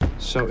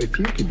So if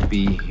you could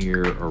be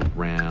here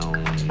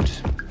around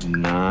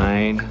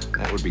 9,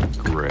 that would be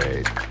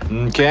great.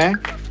 Okay?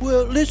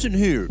 Well, listen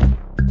here.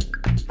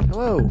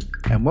 Hello,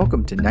 and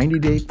welcome to 90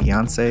 Day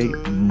Fiancé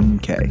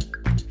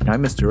MK.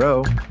 I'm Mr.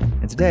 O,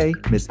 and today,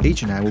 Ms.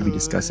 H and I will be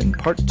discussing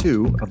part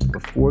 2 of the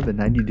Before the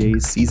 90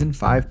 Days Season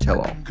 5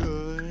 tell-all.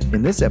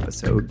 In this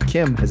episode,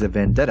 Kim has a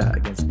vendetta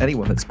against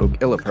anyone that spoke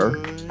ill of her.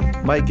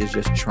 Mike is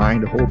just trying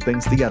to hold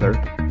things together.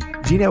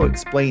 Gino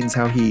explains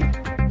how he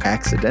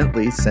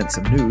accidentally sent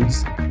some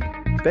nudes.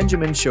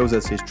 Benjamin shows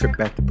us his trip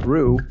back to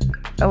Peru.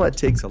 Ella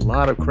takes a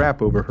lot of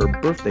crap over her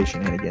birthday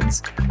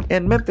shenanigans,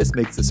 and Memphis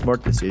makes the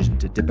smart decision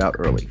to dip out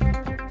early.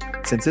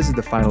 Since this is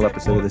the final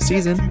episode of the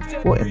season,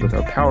 we'll end with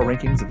our power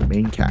rankings of the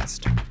main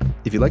cast.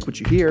 If you like what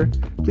you hear,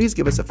 please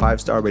give us a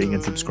 5-star rating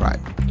and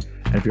subscribe.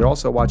 And if you're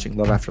also watching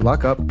Love After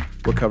Lockup,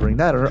 we're covering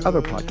that on our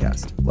other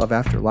podcast, Love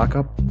After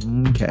Lockup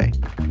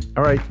MK.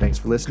 All right, thanks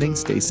for listening,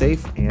 stay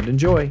safe, and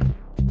enjoy.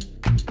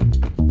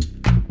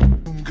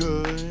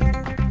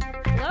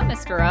 Hello,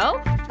 Mr. O.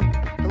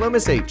 Hello,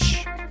 Miss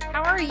H.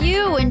 How are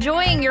you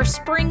enjoying your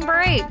spring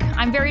break?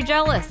 I'm very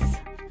jealous.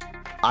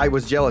 I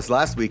was jealous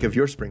last week of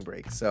your spring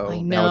break, so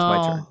now it's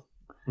my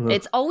turn.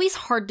 It's always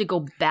hard to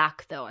go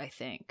back, though, I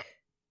think.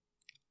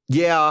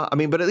 Yeah, I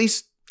mean, but at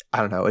least, I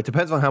don't know. It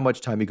depends on how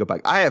much time you go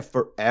back. I have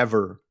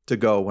forever to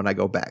go when I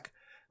go back.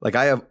 Like,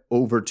 I have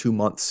over 2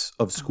 months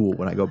of school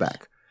when I go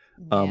back,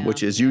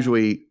 which is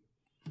usually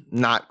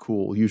not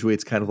cool. Usually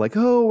it's kind of like,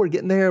 oh, we're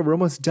getting there. We're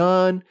almost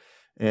done.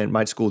 And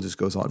my school just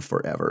goes on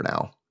forever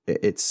now.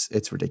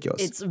 It's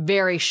ridiculous. It's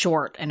very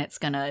short, and it's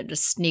going to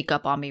just sneak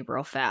up on me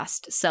real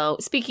fast. So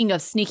speaking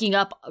of sneaking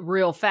up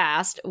real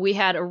fast, we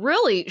had a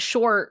really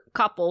short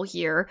couple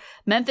here.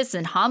 Memphis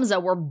and Hamza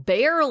were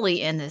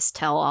barely in this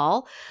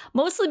tell-all,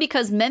 mostly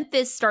because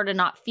Memphis started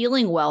not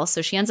feeling well,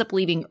 so she ends up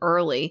leaving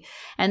early.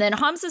 And then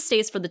Hamza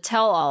stays for the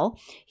tell-all.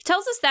 He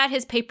tells us that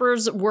his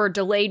papers were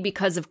delayed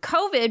because of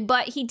COVID,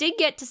 but he did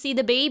get to see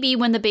the baby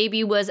when the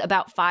baby was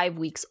about 5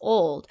 weeks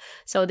old.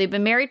 So they've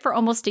been married for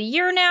almost a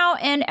year now,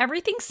 and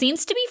everything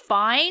seems to be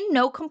fine,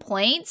 no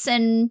complaints,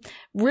 and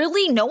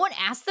really no one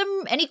asked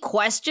them any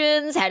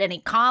questions, had any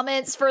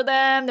comments for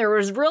them. There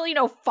was really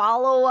no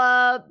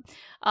follow-up.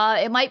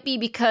 It might be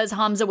because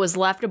Hamza was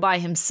left by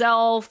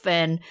himself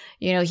and,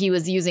 you know, he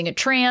was using a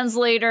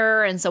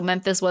translator, and so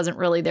Memphis wasn't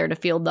really there to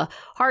field the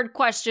hard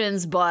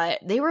questions, but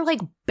they were like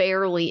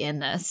barely in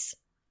this.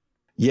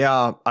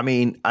 Yeah, I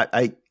mean,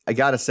 I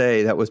gotta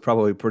say that was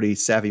probably a pretty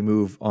savvy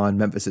move on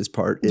Memphis's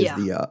part.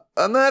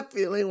 I'm not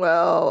feeling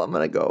well. I'm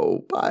gonna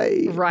go.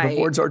 Bye. Right.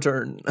 Before it's our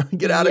turn.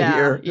 Get out of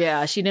here.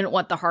 Yeah, she didn't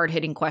want the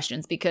hard-hitting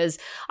questions because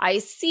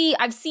I've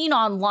seen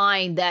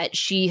online that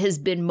she has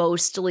been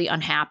mostly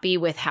unhappy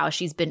with how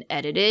she's been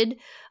edited.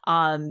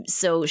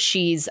 So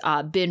she's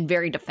been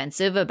very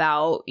defensive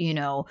about, you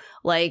know,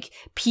 like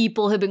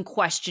people have been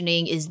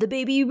questioning, is the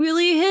baby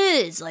really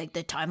his? Like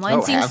the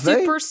timeline seems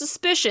super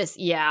suspicious.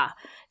 Yeah.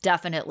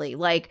 Definitely.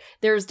 Like,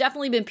 there's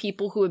definitely been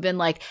people who have been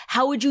like,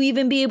 how would you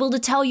even be able to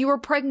tell you were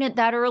pregnant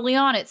that early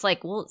on? It's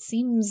like, well, it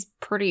seems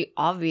pretty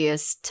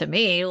obvious to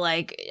me.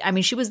 Like, I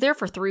mean, she was there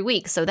for 3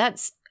 weeks, so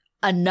that's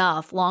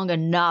long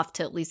enough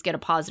to at least get a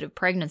positive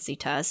pregnancy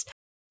test.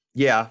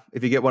 Yeah,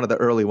 if you get one of the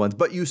early ones,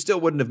 but you still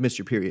wouldn't have missed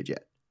your period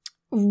yet.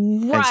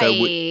 Right, and so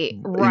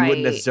you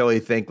wouldn't necessarily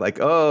think like,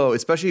 oh,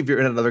 especially if you're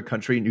in another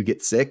country and you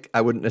get sick,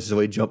 I wouldn't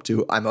necessarily jump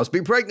to, I must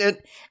be pregnant.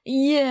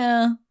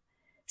 Yeah.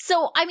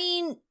 So, I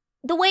mean,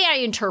 the way I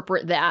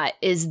interpret that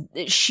is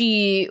that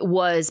she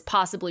was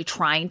possibly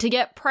trying to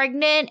get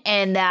pregnant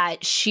and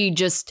that she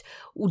just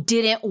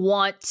didn't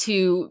want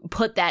to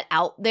put that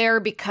out there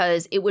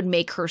because it would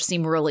make her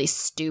seem really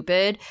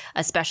stupid,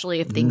 especially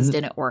if things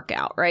didn't work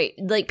out, right?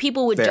 Like,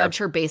 people would judge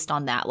her based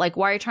on that. Like,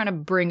 why are you trying to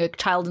bring a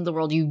child into the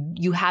world?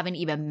 You haven't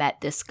even met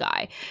this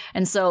guy.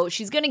 And so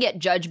she's going to get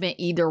judgment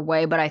either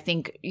way, but I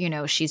think, you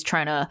know, she's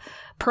trying to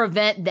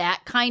prevent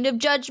that kind of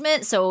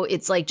judgment. So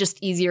it's like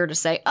just easier to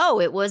say,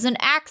 oh, it was an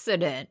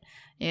accident,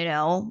 you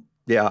know?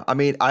 Yeah. I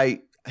mean,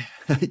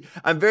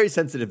 I'm very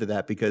sensitive to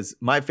that because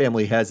my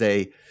family has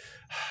a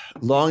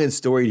long and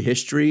storied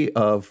history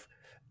of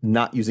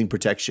not using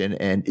protection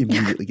and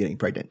immediately getting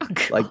pregnant.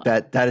 Like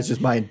that is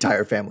just my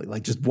entire family.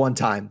 Like just one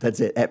time, that's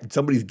it.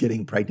 Somebody's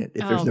getting pregnant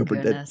if there's no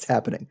that's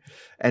happening.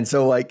 And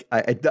so like,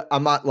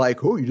 I'm not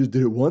like, oh, you just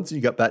did it once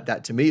and you got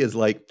that to me is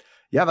like,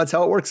 yeah, that's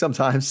how it works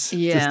sometimes.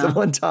 Yeah. Just the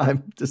one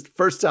time, just the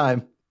first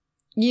time.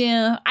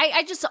 Yeah.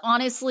 I just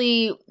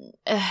honestly,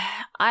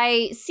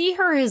 I see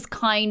her as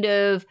kind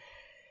of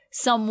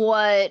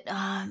somewhat,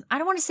 I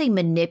don't want to say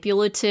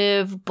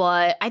manipulative,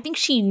 but I think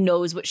she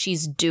knows what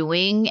she's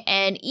doing.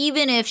 And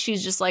even if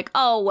she's just like,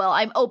 oh, well,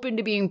 I'm open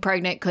to being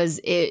pregnant because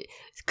it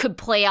could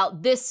play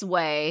out this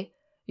way,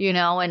 you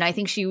know, and I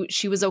think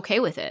she was okay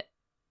with it.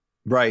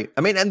 Right.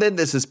 I mean, and then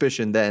the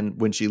suspicion then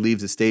when she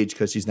leaves the stage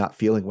because she's not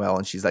feeling well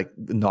and she's like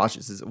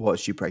nauseous is, well, is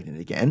she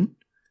pregnant again?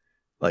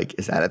 Like,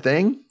 is that a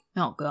thing?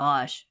 Oh,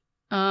 gosh.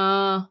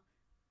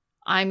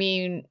 I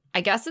mean,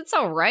 I guess it's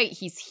all right.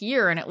 He's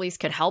here and at least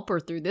could help her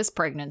through this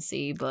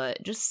pregnancy, but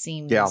it just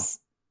seems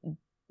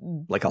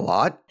Like a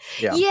lot?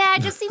 Yeah,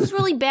 it just seems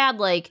really bad.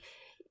 Like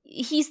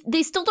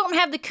they still don't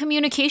have the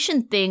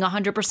communication thing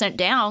 100%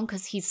 down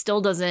because he still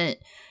doesn't.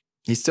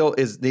 He still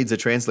needs a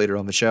translator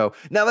on the show.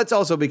 Now, that's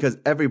also because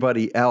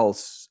everybody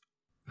else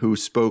who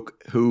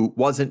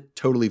wasn't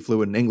totally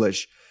fluent in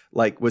English,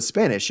 like was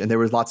Spanish, and there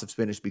was lots of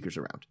Spanish speakers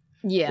around.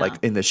 Yeah.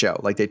 Like in the show,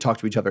 like they talk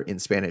to each other in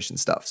Spanish and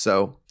stuff.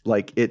 So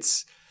like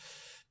it's,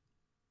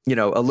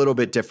 a little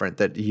bit different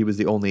that he was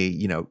the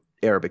only,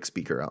 Arabic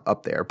speaker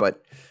up there.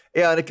 But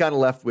yeah, and it kind of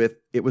left with,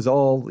 it was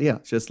all,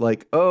 just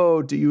like,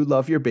 oh, do you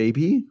love your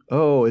baby?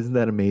 Oh, isn't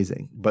that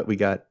amazing? But we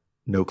got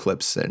no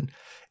clips and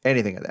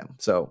anything of them.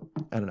 So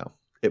I don't know.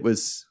 It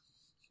was,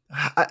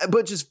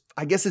 but just,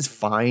 I guess it's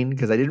fine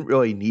because I didn't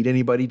really need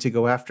anybody to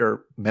go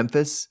after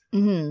Memphis.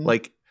 Mm-hmm.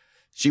 Like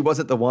she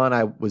wasn't the one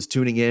I was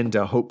tuning in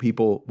to hope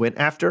people went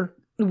after.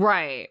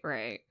 Right.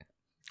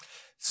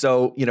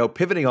 So,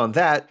 pivoting on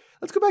that,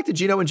 let's go back to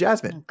Gino and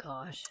Jasmine. Oh,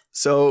 gosh.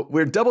 So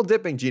we're double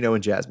dipping Gino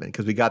and Jasmine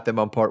because we got them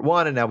on part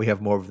 1 and now we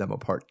have more of them on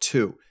part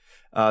 2.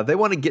 They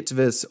want to get to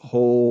this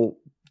whole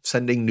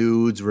sending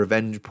nudes,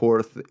 revenge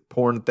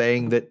porn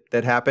thing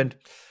that happened.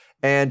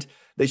 And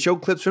they show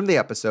clips from the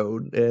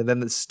episode and then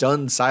the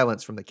stunned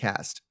silence from the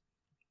cast.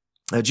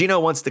 Gino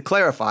wants to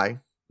clarify,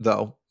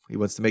 though. He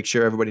wants to make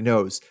sure everybody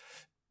knows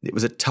it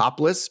was a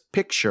topless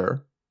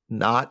picture,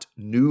 not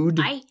nude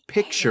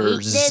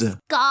pictures.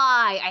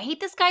 I hate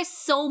this guy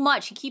so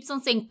much. He keeps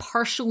on saying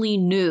partially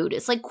nude.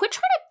 It's like, quit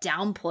trying to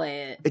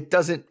downplay it.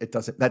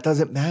 That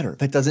doesn't matter.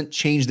 That doesn't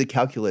change the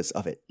calculus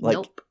of it. Like,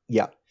 nope.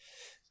 Yeah.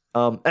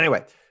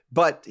 Anyway,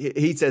 but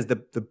he says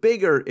the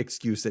bigger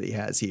excuse that he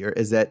has here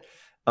is that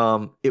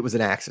it was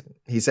an accident.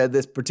 He said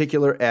this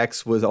particular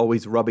ex was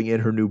always rubbing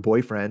in her new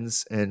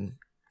boyfriends and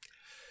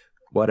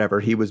whatever.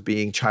 He was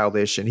being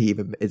childish and he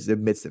even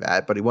admits to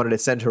that, but he wanted to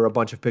send her a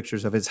bunch of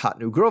pictures of his hot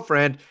new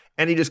girlfriend.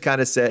 And he just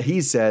kind of said, he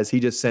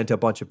just sent a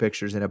bunch of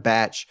pictures in a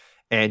batch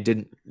and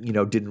didn't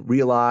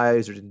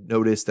realize or didn't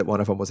notice that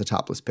one of them was a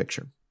topless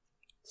picture.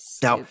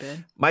 Stupid.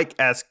 Now, Mike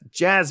asked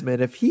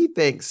Jasmine if he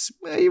thinks,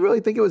 you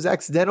really think it was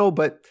accidental?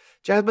 But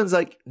Jasmine's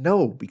like,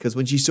 no, because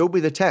when she showed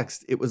me the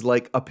text, it was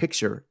like a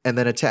picture and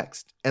then a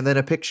text and then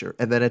a picture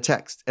and then a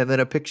text and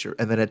then a picture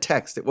and then a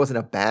text. It wasn't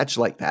a batch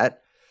like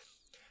that.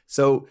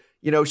 So,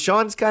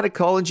 Sean's kind of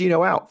calling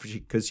Gino out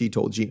because he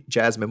told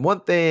Jasmine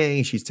one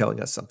thing, she's telling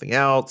us something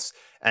else.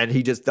 And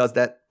he just does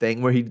that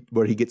thing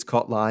where he gets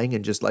caught lying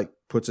and just like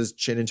puts his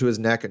chin into his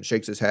neck and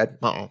shakes his head.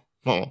 All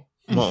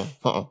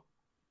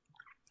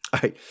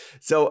right.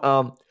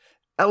 So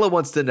Ella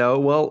wants to know,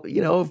 well,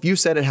 if you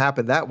said it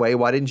happened that way,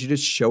 why didn't you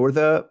just show her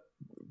the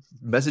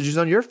messages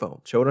on your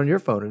phone? Show it on your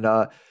phone.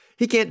 And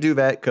he can't do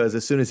that because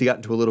as soon as he got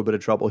into a little bit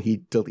of trouble,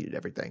 he deleted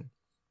everything.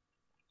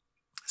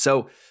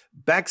 So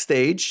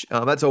backstage,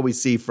 that's all we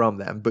see from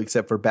them, but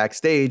except for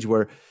backstage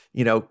where,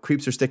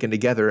 creeps are sticking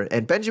together.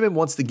 And Benjamin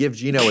wants to give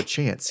Gino a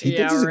chance. He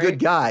thinks he's a good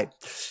guy.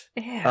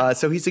 Yeah.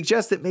 So he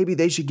suggests that maybe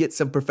they should get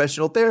some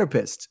professional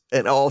therapist.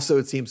 And also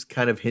it seems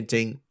kind of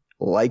hinting,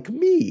 like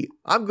me,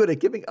 I'm good at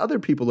giving other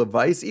people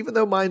advice, even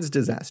though mine's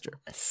disaster.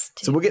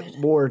 Stupid. So we'll get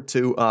more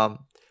to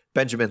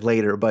Benjamin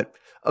later. But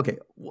okay,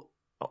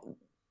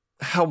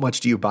 how much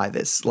do you buy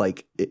this?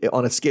 Like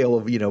on a scale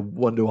of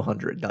 1 to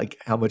 100, like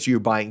how much are you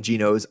buying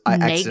Gino's? I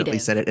accidentally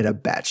sent it in a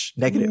batch.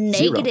 Negative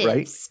 0,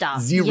 right? Stuff.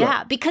 0.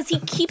 Yeah, because he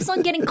keeps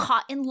on getting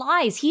caught in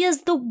lies. He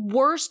is the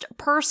worst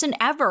person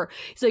ever.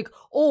 He's like,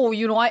 oh,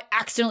 I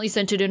accidentally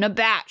sent it in a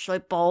batch,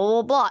 like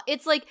blah, blah, blah.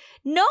 It's like,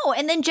 no.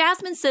 And then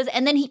Jasmine says,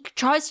 and then he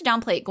tries to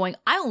downplay it going,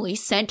 I only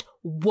sent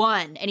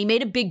 1. And he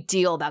made a big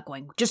deal about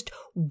going, just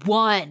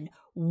one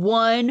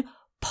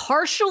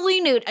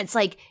partially nude. It's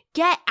like,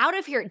 get out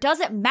of here. It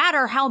doesn't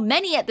matter how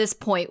many at this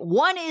point.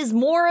 1 is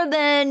more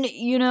than,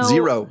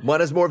 0.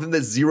 1 is more than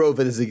the 0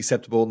 that is the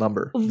acceptable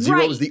number. Right.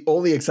 0 is the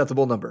only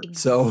acceptable number.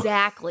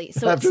 Exactly.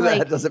 So after it's that,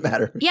 like, it doesn't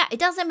matter. Yeah, it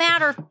doesn't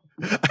matter.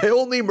 I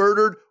only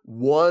murdered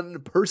 1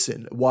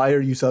 person. Why are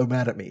you so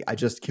mad at me? I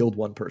just killed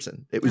 1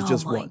 person. It was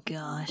just 1. Oh my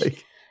gosh.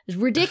 It's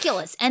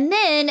ridiculous. And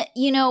then,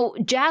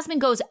 Jasmine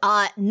goes,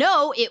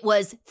 no, it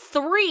was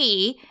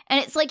 3.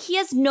 And it's like, he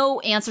has no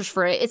answers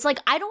for it. It's like,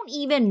 I don't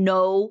even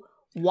know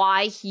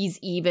why he's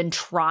even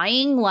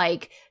trying,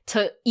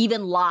 to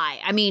even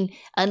lie. I mean,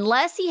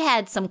 unless he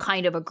had some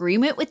kind of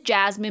agreement with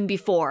Jasmine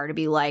before to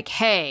be like,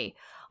 hey,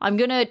 I'm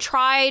going to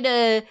try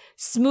to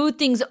smooth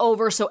things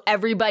over so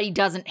everybody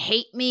doesn't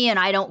hate me and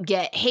I don't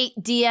get hate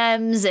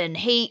DMs and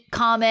hate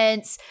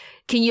comments.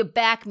 Can you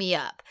back me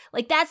up?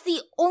 Like, that's the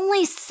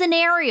only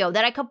scenario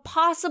that I could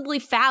possibly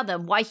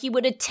fathom why he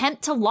would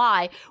attempt to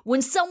lie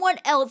when someone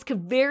else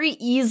could very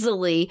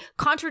easily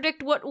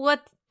contradict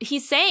what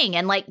he's saying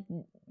and,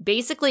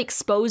 basically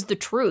expose the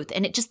truth.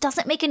 And it just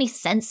doesn't make any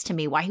sense to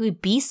me why he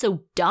would be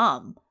so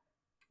dumb.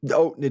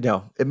 No,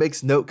 it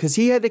makes no, because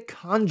he had to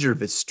conjure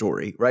this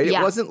story, right? Yeah.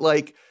 It wasn't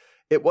like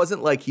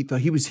he thought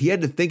he had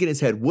to think in his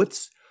head,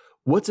 what's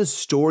a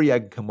story I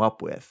can come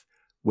up with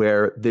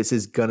where this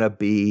is going to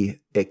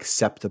be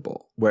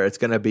acceptable, where it's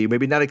going to be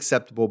maybe not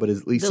acceptable, but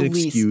at least an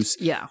excuse.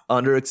 Yeah.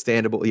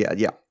 Understandable.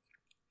 Yeah.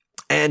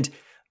 And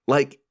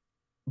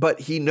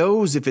but he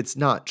knows if it's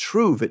not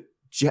true, that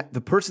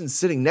the person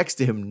sitting next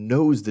to him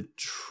knows the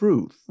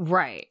truth.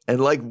 Right.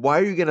 And like, why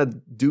are you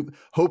going to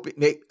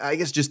I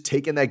guess just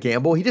taking that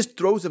gamble? He just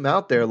throws him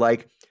out there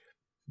like,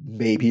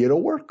 maybe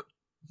it'll work.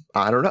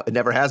 I don't know. It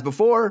never has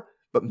before,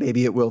 but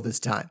maybe it will this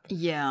time.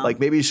 Yeah. Like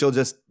maybe she'll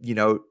just,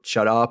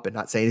 shut up and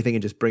not say anything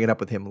and just bring it up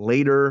with him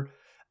later.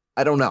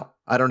 I don't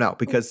know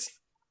because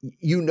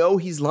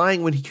he's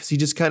lying when he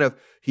just kind of,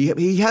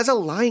 he has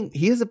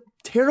a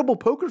terrible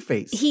poker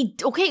face.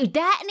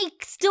 That and he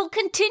still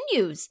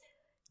continues.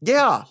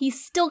 Yeah. He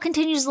still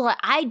continues to lie.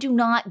 I do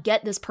not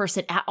get this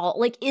person at all.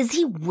 Like, is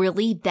he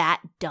really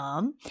that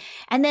dumb?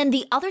 And then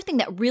the other thing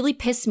that really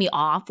pissed me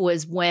off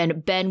was when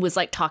Ben was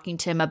like talking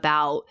to him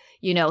about,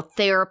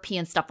 therapy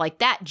and stuff like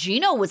that.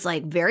 Gino was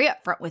like very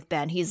upfront with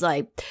Ben. He's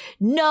like,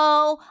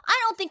 no, I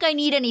don't think I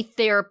need any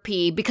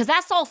therapy because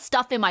that's all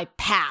stuff in my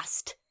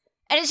past.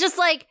 And it's just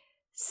like,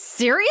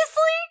 seriously?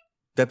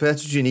 That's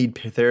what you need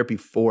therapy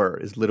for,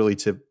 is literally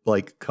to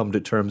like come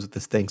to terms with the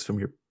things from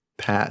your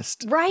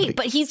past. Right. Like,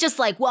 but he's just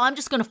like, well, I'm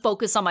just going to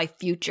focus on my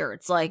future.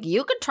 It's like,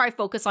 you could try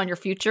focus on your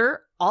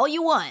future all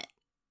you want.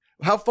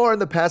 How far in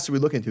the past are we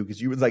looking to?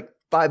 Because you was like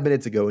 5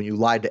 minutes ago and you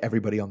lied to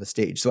everybody on the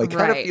stage. So I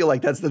kind of feel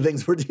like that's the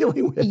things we're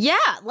dealing with. Yeah.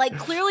 Like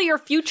clearly your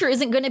future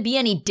isn't going to be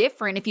any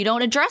different if you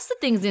don't address the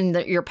things in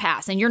your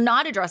past. And you're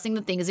not addressing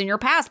the things in your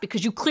past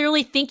because you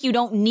clearly think you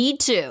don't need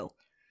to.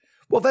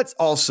 Well, that's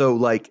also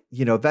like,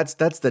 that's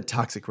the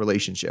toxic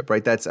relationship,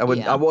 right?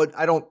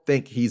 I don't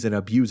think he's an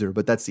abuser,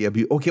 but that's the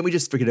abuse. Oh, can we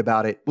just forget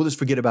about it? We'll just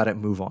forget about it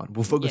and move on.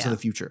 We'll focus on the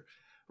future,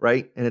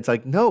 right? And it's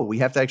like, no, we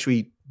have to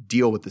actually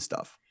deal with this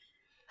stuff.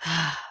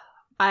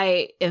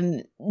 I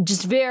am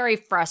just very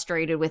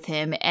frustrated with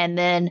him. And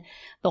then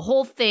the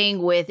whole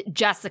thing with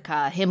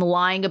Jessica, him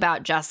lying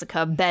about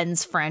Jessica,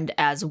 Ben's friend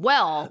as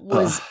well,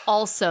 was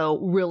also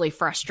really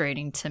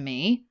frustrating to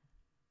me.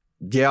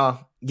 Yeah.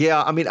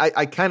 Yeah, I mean,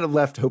 I kind of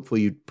left,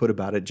 hopefully you put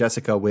about it,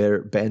 Jessica,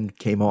 where Ben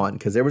came on,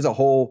 because there was a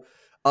whole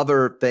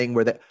other thing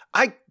where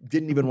I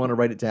didn't even want to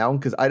write it down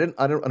because I don't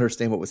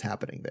understand what was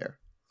happening there.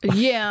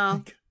 Yeah.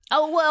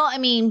 Oh, well, I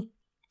mean,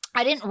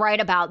 I didn't write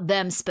about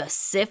them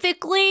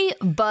specifically,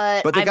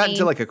 but they got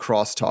into like a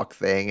crosstalk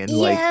thing. And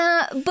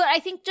but I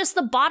think just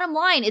the bottom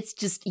line, it's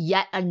just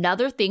yet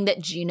another thing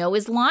that Gino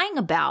is lying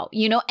about,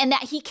 and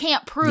that he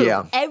can't prove.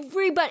 Yeah.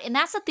 Everybody, and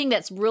that's the thing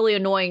that's really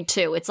annoying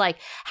too. It's like,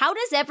 how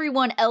does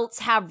everyone else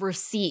have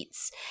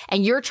receipts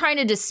and you're trying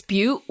to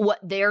dispute what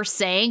they're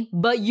saying,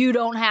 but you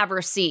don't have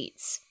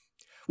receipts?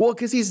 Well,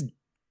 because he's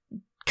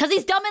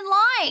dumb and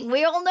lying.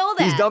 We all know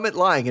that. He's dumb at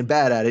lying and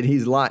bad at it.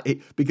 He's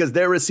lying because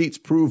their receipts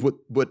prove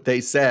what they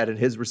said and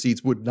his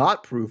receipts would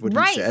not prove what he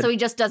said. Right, so he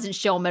just doesn't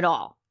show them at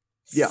all.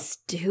 Yeah.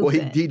 Stupid.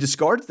 Well, he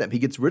discards them. He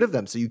gets rid of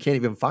them so you can't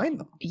even find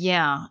them.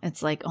 Yeah,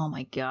 it's like, oh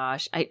my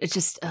gosh.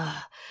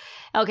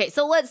 Okay,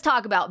 so let's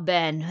talk about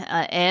Ben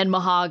and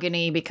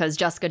Mahogany because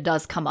Jessica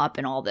does come up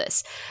in all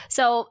this.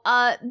 So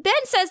Ben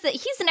says that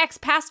he's an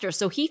ex-pastor,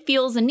 so he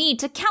feels a need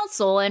to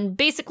counsel and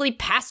basically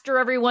pastor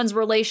everyone's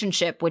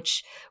relationship,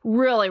 which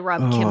really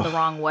rubbed Kim the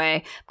wrong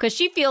way because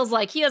she feels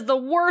like he has the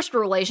worst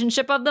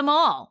relationship of them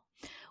all.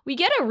 We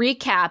get a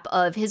recap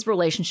of his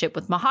relationship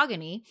with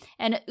Mahogany,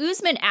 and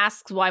Usman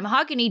asks why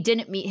Mahogany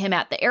didn't meet him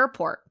at the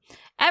airport.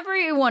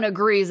 Everyone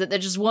agrees that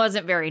just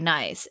wasn't very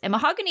nice, and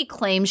Mahogany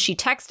claims she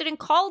texted and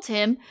called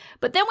him,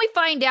 but then we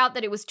find out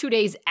that it was 2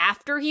 days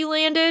after he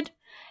landed.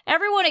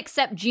 Everyone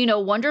except Gino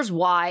wonders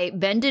why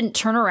Ben didn't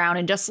turn around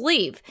and just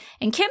leave,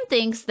 and Kim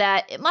thinks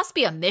that it must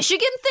be a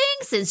Michigan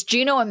thing since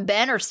Gino and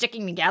Ben are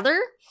sticking together.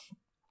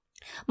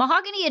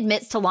 Mahogany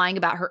admits to lying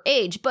about her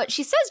age, but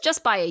she says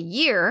just by a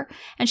year,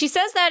 and she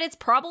says that it's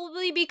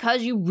probably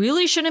because you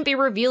really shouldn't be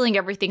revealing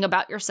everything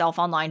about yourself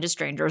online to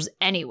strangers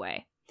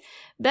anyway.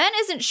 Ben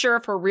isn't sure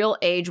if her real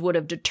age would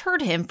have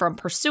deterred him from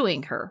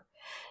pursuing her.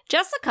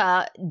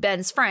 Jessica,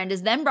 Ben's friend,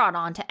 is then brought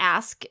on to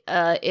ask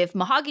if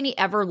Mahogany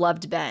ever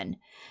loved Ben.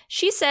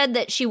 She said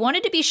that she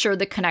wanted to be sure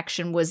the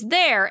connection was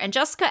there, and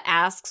Jessica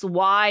asks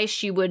why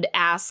she would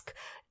ask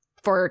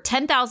for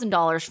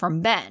 $10,000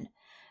 from Ben.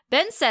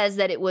 Ben says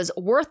that it was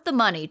worth the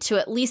money to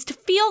at least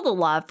feel the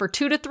love for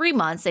 2 to 3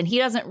 months, and he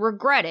doesn't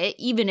regret it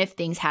even if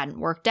things hadn't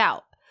worked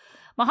out.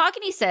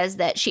 Mahogany says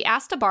that she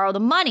asked to borrow the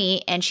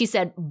money, and she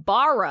said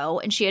borrow,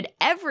 and she had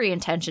every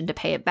intention to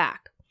pay it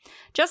back.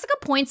 Jessica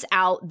points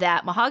out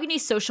that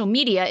Mahogany's social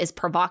media is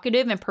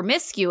provocative and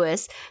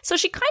promiscuous, so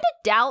she kind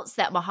of doubts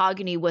that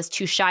Mahogany was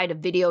too shy to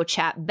video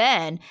chat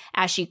Ben,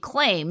 as she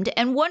claimed,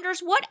 and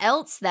wonders what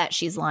else that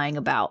she's lying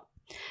about.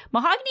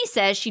 Mahogany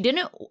says she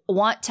didn't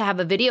want to have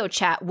a video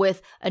chat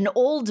with an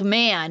old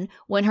man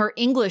when her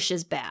English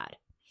is bad.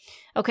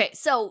 Okay,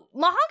 so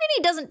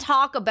Mahogany doesn't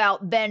talk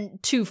about Ben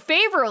too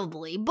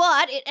favorably,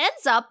 but it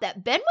ends up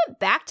that Ben went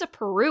back to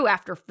Peru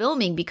after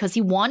filming because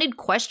he wanted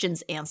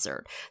questions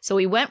answered. So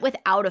he went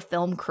without a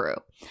film crew.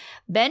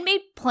 Ben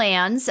made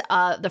plans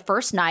the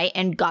first night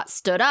and got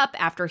stood up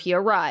after he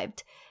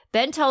arrived.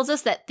 Ben tells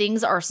us that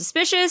things are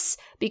suspicious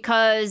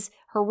because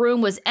her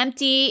room was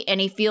empty and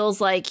he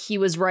feels like he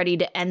was ready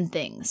to end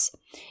things.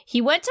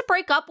 He went to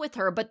break up with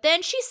her, but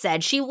then she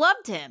said she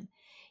loved him.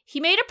 He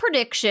made a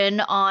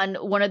prediction on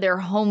one of their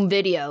home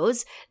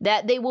videos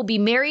that they will be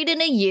married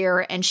in a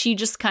year, and she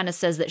just kind of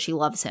says that she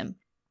loves him.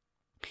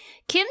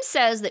 Kim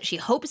says that she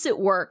hopes it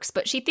works,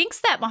 but she thinks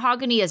that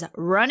Mahogany is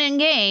running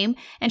game,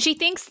 and she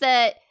thinks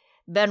that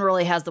Ben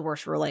really has the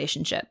worst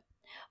relationship.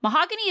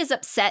 Mahogany is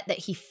upset that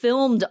he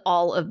filmed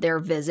all of their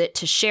visit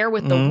to share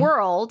with the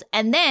world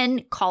and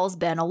then calls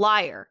Ben a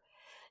liar.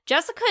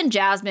 Jessica and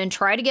Jasmine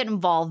try to get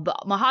involved,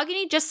 but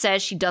Mahogany just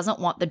says she doesn't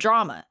want the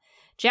drama.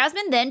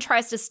 Jasmine then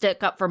tries to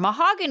stick up for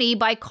Mahogany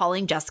by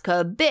calling Jessica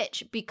a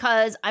bitch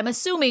because I'm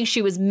assuming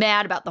she was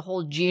mad about the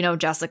whole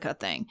Gino-Jessica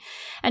thing.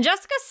 And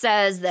Jessica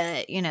says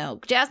that,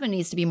 Jasmine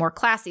needs to be more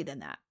classy than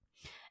that.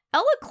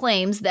 Ella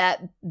claims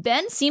that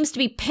Ben seems to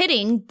be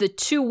pitting the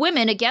two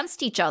women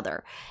against each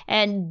other.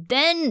 And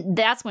then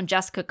that's when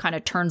Jessica kind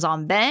of turns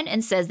on Ben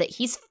and says that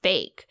he's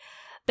fake.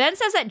 Ben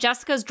says that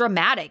Jessica's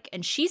dramatic,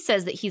 and she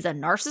says that he's a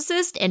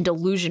narcissist and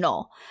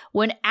delusional.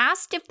 When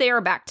asked if they are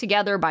back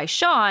together by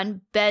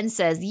Sean, Ben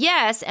says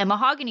yes, and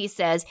Mahogany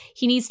says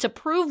he needs to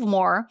prove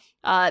more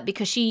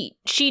because she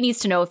needs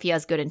to know if he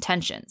has good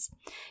intentions.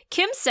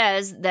 Kim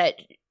says that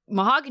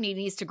Mahogany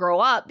needs to grow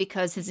up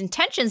because his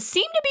intentions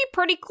seem to be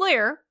pretty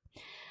clear.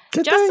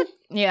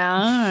 Yeah,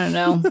 I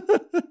don't know.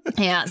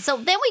 Yeah, so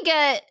then we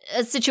get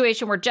a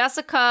situation where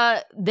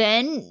Jessica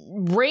then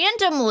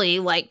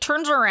randomly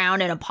turns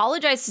around and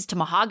apologizes to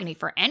Mahogany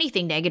for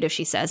anything negative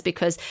she says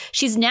because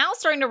she's now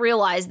starting to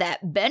realize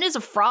that Ben is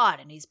a fraud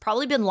and he's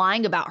probably been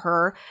lying about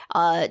her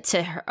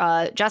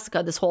to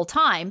Jessica this whole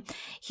time.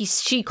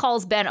 She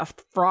calls Ben a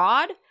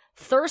fraud,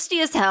 thirsty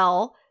as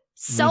hell,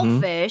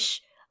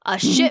 selfish, a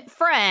shit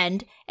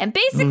friend, and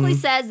basically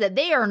says that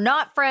they are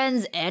not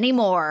friends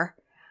anymore.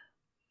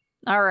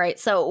 All right,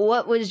 so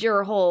what was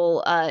your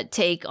whole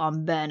take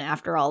on Ben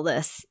after all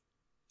this?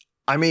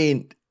 I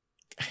mean,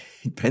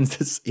 Ben's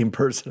the same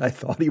person I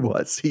thought he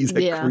was. He's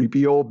a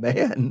creepy old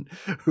man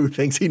who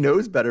thinks he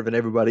knows better than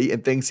everybody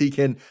and thinks he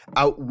can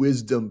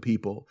out-wisdom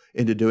people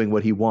into doing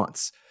what he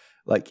wants.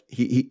 Like,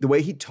 he the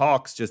way he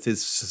talks, just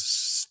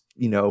his,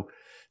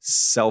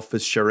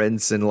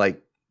 self-assurance and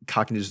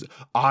cockiness.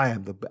 I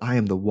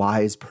am the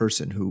wise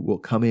person who will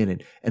come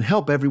in and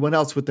help everyone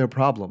else with their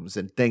problems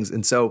and things.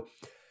 And so,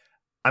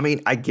 I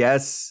mean, I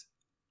guess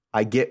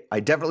I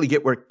definitely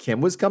get where Kim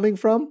was coming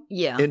from.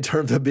 Yeah. In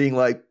terms of being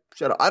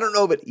shut up. I don't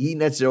know that he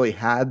necessarily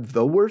had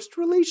the worst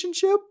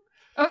relationship.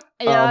 I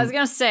was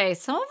going to say,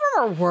 some of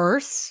them are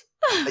worse.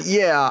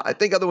 Yeah, I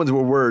think other ones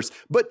were worse.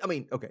 But, I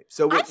mean, okay.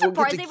 So I'm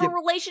surprised they have a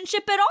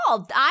relationship at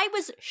all. I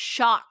was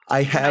shocked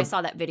when I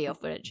saw that video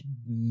footage.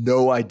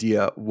 No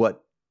idea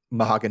what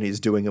Mahogany is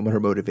doing and what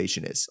her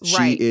motivation is.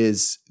 Right.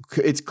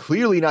 It's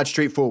clearly not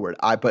straightforward.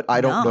 But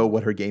I don't know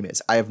what her game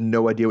is. I have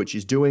no idea what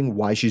she's doing,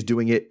 why she's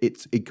doing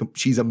it.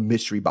 She's a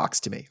mystery box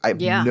to me. I have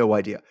no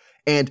idea.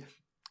 And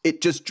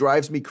it just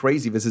drives me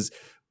crazy. This is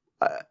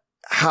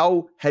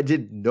how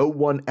did no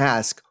one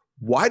ask,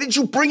 why did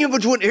you bring him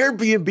to an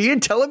Airbnb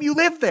and tell him you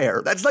live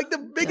there? That's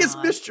the biggest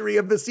mystery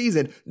of the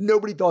season.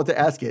 Nobody thought to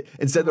ask it.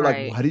 Instead, they're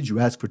like, why did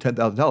you ask for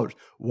 $10,000?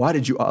 Why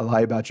did you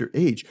lie about your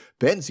age?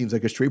 Ben seems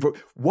like a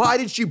straightforward. Why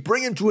did she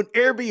bring him to an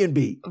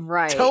Airbnb?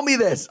 Right. Tell me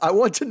this. I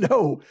want to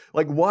know.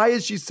 Why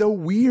is she so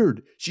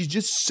weird? She's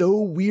just so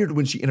weird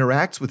when she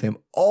interacts with him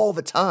all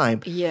the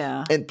time.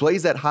 Yeah. And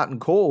plays that hot and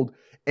cold.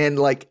 And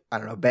I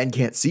don't know, Ben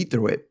can't see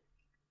through it.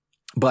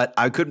 But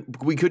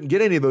we couldn't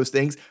get any of those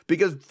things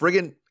because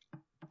friggin'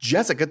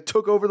 Jessica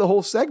took over the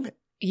whole segment.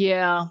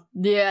 Yeah,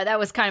 that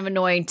was kind of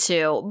annoying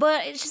too.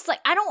 But it's just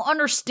I don't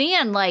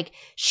understand.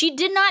 She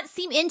did not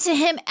seem into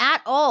him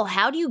at all.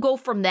 How do you go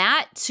from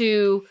that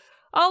to,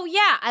 oh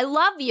yeah, I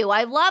love you.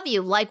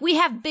 We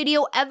have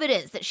video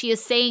evidence that she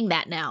is saying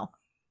that now.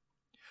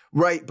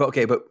 Right, but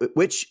okay, but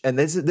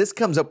this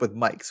comes up with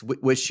Mike's,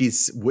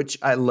 which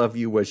I love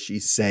you was she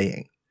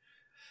saying?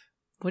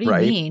 What do you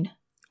mean?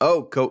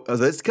 Oh,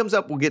 this comes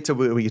up, we get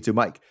to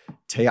Mike.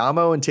 Te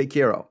amo and te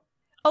quiero.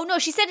 Oh, no,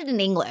 she said it in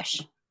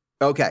English.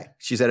 Okay,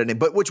 she said it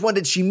but which one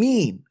did she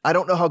mean? I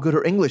don't know how good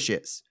her English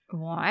is.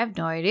 Well, I have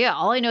no idea.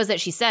 All I know is that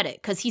she said it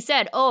because he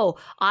said, oh,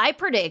 I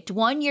predict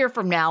 1 year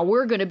from now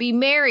we're going to be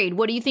married.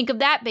 What do you think of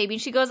that, baby?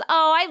 And she goes,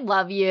 oh, I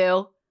love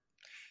you.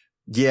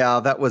 Yeah,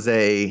 that was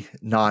a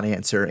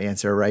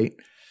non-answer, right?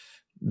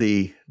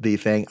 The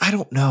thing. I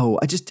don't know.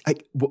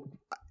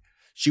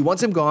 She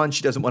wants him gone.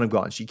 She doesn't want him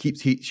gone.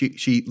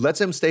 She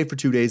lets him stay for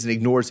 2 days and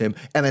ignores him,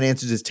 and then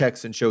answers his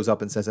text and shows up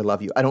and says, "I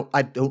love you."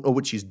 I don't know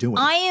what she's doing.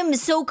 I am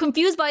so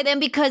confused by them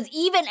because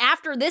even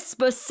after this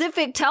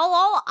specific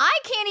tell-all, I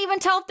can't even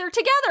tell if they're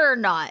together or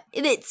not.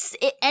 It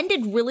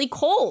ended really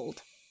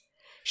cold.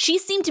 She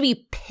seemed to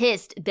be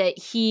pissed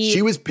that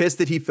She was pissed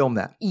that he filmed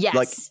that.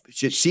 Yes.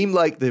 It seemed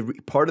like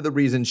part of the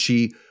reason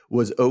she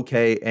was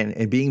okay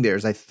and being there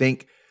is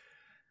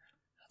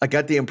I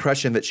got the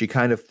impression that she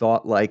kind of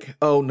thought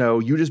oh no,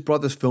 you just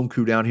brought this film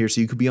crew down here so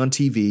you could be on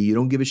TV. You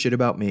don't give a shit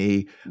about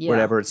me,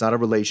 whatever. It's not a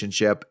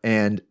relationship.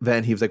 And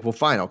then he was like, well,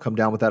 fine, I'll come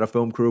down without a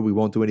film crew. We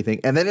won't do anything.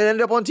 And then it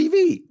ended up on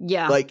TV.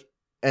 Yeah.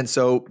 And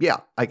so,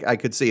 yeah, I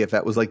could see if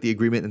that was the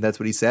agreement and that's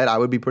what he said, I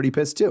would be pretty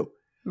pissed too.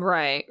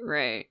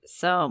 Right.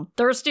 So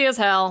thirsty as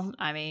hell.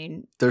 I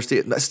mean,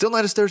 Thirsty, still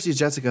not as thirsty as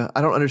Jessica.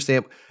 I don't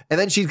understand. And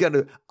then she's got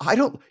to, I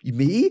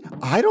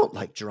don't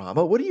like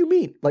drama. What do you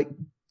mean? Like,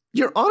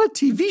 you're on a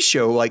TV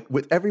show, like,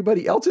 with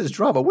everybody else's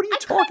drama. What are you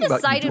talking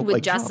about? I kind of sided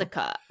with Jessica.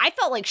 Drama. I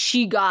felt like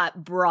she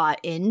got brought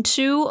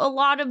into a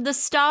lot of the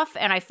stuff,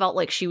 and I felt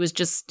like she was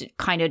just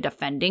kind of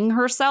defending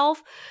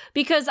herself.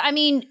 Because, I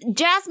mean,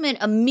 Jasmine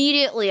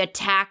immediately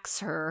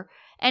attacks her,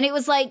 and it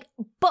was like,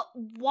 but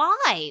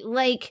why?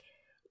 Like,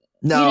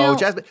 no,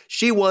 Jasmine,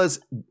 she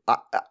was,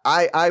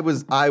 I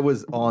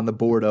was on the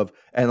board of,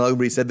 and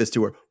nobody said this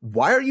to her,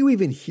 why are you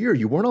even here?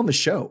 You weren't on the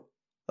show.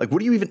 Like,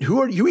 who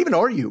are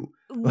you?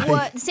 Like,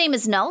 what? Same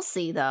as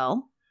Nelsie,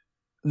 though.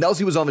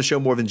 Nelsie was on the show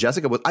more than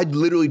Jessica was. I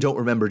literally don't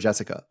remember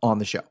Jessica on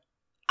the show.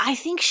 I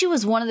think she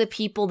was one of the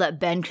people that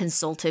Ben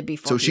consulted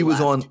before. So she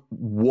was on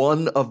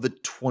one of the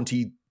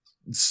 20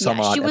 some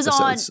odd she was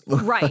episodes.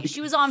 On, right.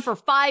 She was on for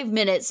 5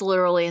 minutes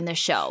literally in the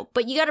show.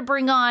 But you got to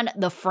bring on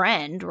the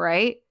friend,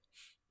 right?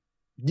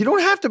 You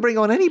don't have to bring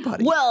on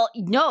anybody. Well,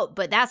 no,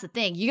 but that's the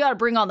thing. You got to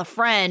bring on the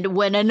friend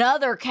when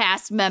another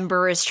cast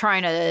member is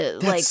trying to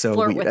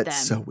flirt with them.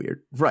 That's so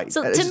weird. Right.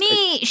 So to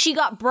me, she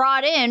got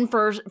brought in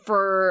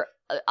for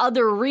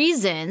other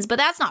reasons, but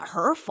that's not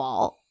her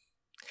fault.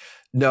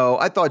 No,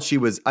 I thought she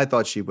was when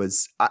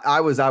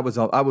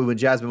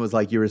Jasmine was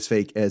like, you're as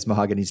fake as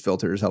Mahogany's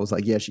filters. I was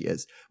like, yeah, she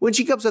is. When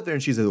she comes up there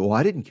and she says, well,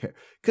 I didn't care.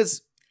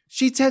 Because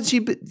she said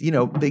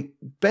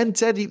Ben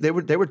said they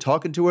were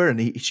talking to her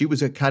and she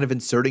was kind of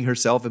inserting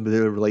herself into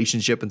the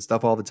relationship and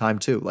stuff all the time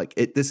too. Like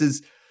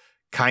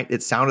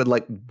it sounded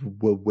like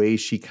the way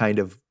she kind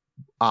of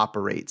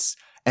operates,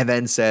 and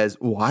then says,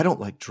 "Well, I don't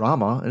like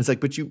drama," and it's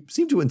like, but you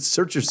seem to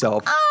insert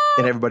yourself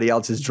in everybody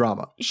else's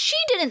drama. She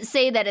didn't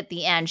say that at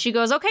the end. She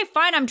goes, "Okay,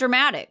 fine, I'm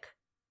dramatic."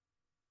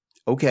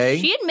 Okay,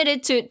 she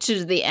admitted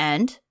to the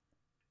end.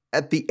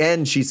 At the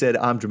end, she said,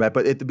 I'm dramatic.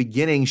 But at the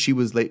beginning, she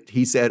was like,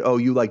 he said, oh,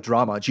 you like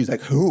drama. And she's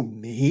like, who,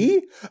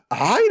 me?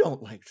 I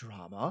don't like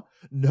drama.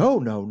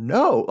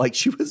 No. Like,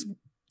 she was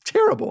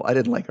terrible. I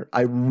didn't like her.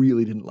 I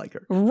really didn't like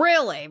her.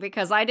 Really?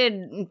 Because I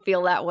didn't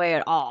feel that way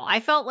at all.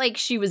 I felt like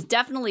she was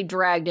definitely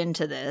dragged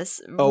into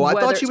this. Oh, I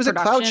thought she was a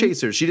cloud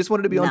chaser. She just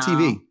wanted to be on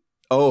TV.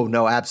 Oh,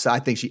 no. I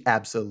think she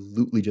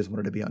absolutely just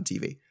wanted to be on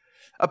TV.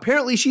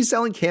 Apparently, she's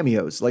selling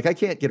cameos. Like, I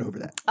can't get over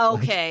that.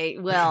 Okay,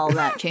 well,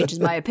 that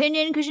changes my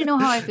opinion because you know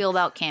how I feel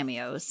about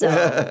cameos. So,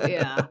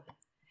 yeah.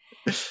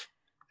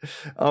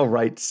 All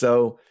right.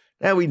 So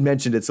now we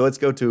mentioned it. So let's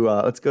go to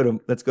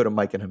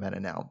Mike and Jimena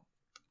now.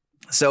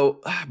 So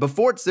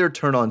before it's their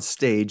turn on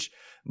stage,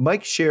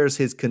 Mike shares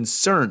his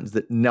concerns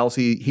that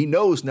he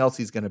knows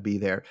Nelsie's going to be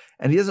there,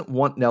 and he doesn't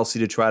want Nelsie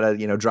to try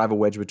to drive a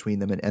wedge between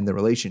them and end the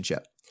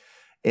relationship.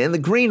 In the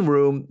green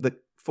room, the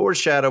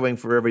foreshadowing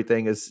for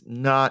everything is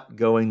not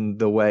going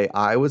the way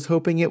I was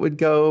hoping it would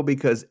go,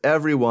 because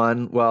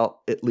everyone,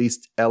 well, at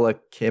least Ella,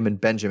 Kim, and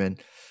Benjamin,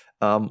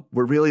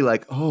 were really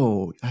like,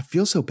 oh, I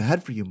feel so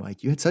bad for you,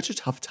 Mike. You had such a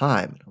tough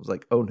time. I was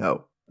like, oh,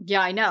 no.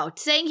 Yeah, I know.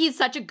 Saying he's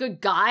such a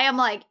good guy, I'm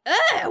like,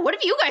 what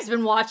have you guys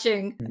been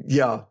watching?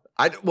 Yeah.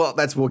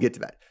 We'll get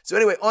to that. So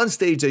anyway, on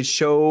stage, they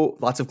show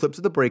lots of clips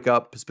of the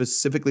breakup,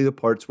 specifically the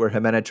parts where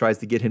Jimena tries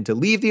to get him to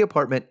leave the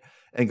apartment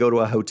and go to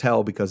a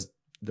hotel because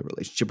the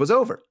relationship was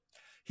over.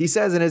 He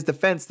says in his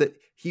defense that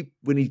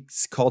when he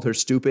called her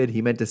stupid,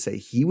 he meant to say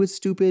he was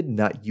stupid,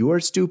 not you're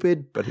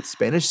stupid, but his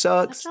Spanish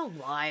sucks. Such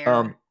a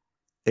liar.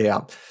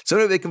 Yeah. So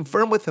anyway, they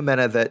confirm with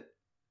Jimena that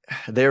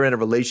they're in a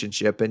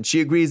relationship, and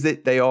she agrees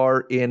that they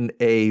are in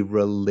a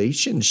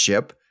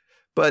relationship,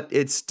 but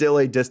it's still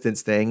a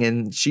distance thing,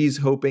 and she's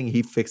hoping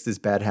he fixed his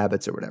bad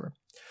habits or whatever.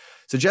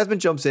 So Jasmine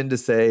jumps in to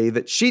say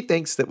that she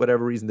thinks that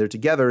whatever reason they're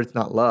together, it's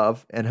not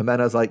love. And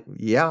Jimena's like,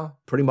 yeah,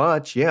 pretty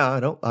much. Yeah, I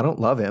don't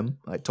love him.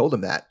 I told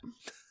him that.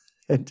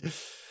 And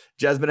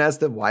Jasmine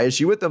asked him, why is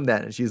she with him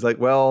then? And she's like,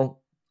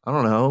 well, I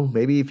don't know.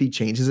 Maybe if he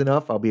changes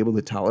enough, I'll be able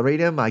to tolerate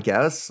him, I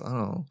guess. I don't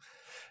know.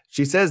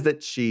 She says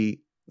that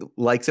she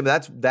likes him.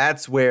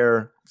 That's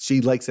where she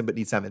likes him but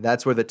needs time. And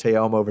that's where the te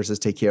amo versus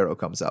te quiero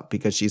comes up,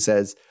 because she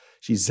says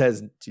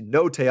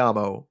no te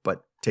amo,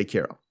 but te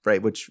quiero,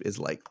 right? Which is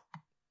like,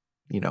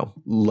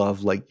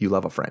 love like you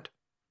love a friend.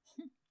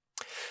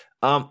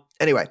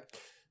 Anyway,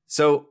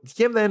 so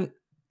Kim then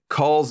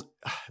calls,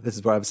 this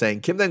is what I'm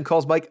saying, Kim then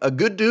calls Mike a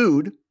good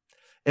dude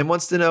and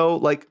wants to know,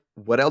 like,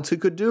 what else he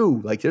could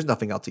do. Like, there's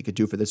nothing else he could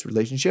do for this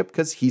relationship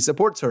because he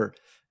supports her.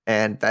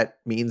 And that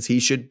means he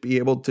should be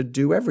able to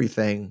do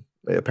everything,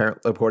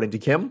 apparently, according to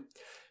Kim.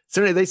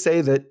 So anyway, they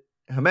say that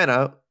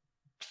Jimena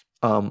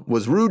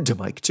was rude to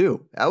Mike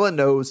too. Ella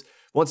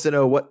wants to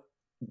know what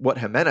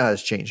Jimena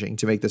is changing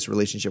to make this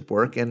relationship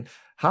work. And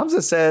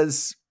Hamza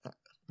says,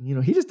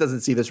 he just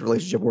doesn't see this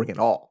relationship working at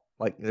all.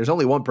 Like, there's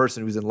only one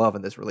person who's in love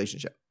in this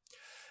relationship.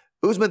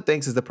 Usman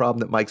thinks is the problem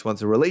that Mike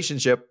wants a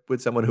relationship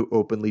with someone who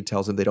openly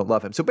tells him they don't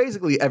love him. So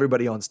basically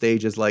everybody on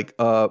stage is like,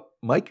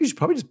 Mike, you should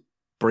probably just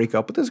break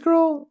up with this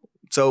girl.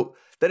 So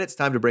then it's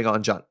time to bring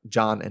on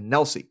John and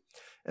Nelsie.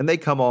 And they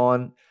come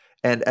on,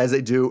 And as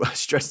they do,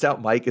 stressed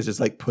out Mike is just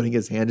like putting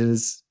his hand in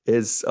his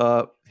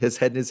head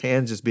in his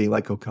hands, just being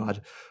like, oh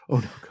God, oh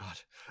no God,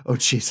 oh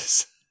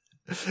Jesus.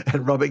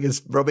 And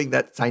rubbing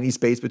that tiny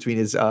space between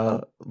his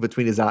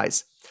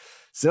eyes.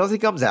 So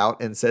Nelsie comes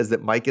out and says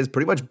that Mike is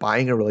pretty much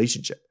buying a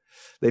relationship.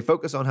 They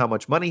focus on how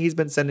much money he's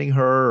been sending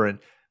her and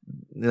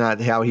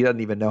not how he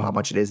doesn't even know how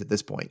much it is at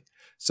this point.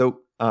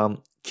 So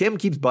Kim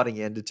keeps butting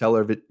in to tell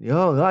her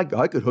that,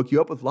 I could hook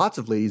you up with lots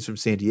of ladies from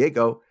San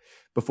Diego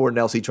before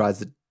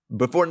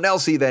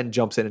Nelsie then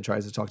jumps in and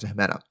tries to talk to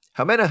Jimena.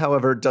 Jimena,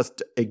 however,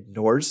 just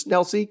ignores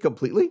Nelsie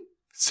completely.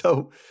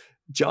 So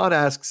John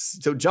asks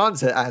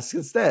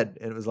instead,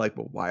 and it was like,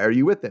 well, why are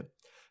you with him?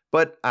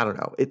 But I don't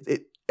know.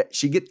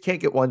 She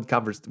can't get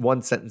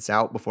one sentence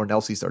out before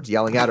Nelsie starts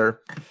yelling at her.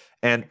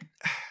 And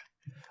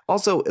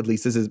also, at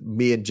least this is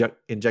me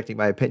injecting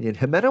my opinion,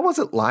 Jimena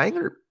wasn't lying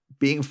or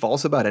being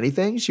false about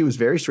anything. She was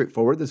very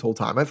straightforward this whole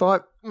time, I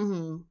thought.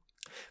 Mm-hmm.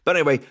 But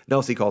anyway,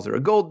 Nelsie calls her a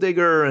gold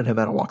digger, and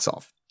Jimena walks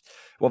off.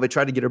 While they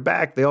try to get her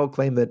back, they all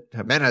claim that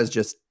Jimena is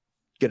just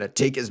going to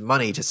take his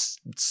money to,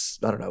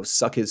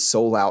 suck his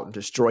soul out and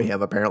destroy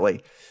him,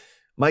 apparently.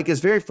 Mike is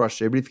very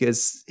frustrated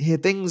because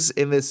things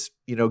in this,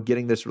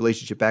 getting this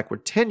relationship back were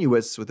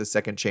tenuous with a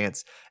second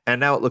chance, and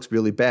now it looks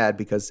really bad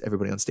because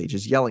everybody on stage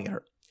is yelling at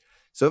her.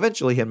 So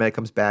eventually, Jimena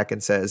comes back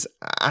and says,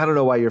 I don't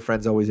know why your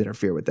friends always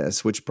interfere with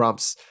this, which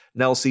prompts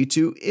Nelsie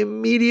to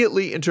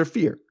immediately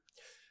interfere.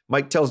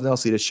 Mike tells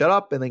Nelsie to shut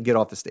up and then get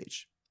off the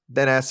stage.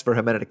 Then asks for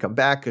Jimena to come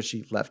back because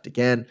she left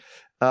again.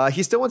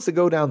 He still wants to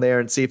go down there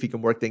and see if he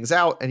can work things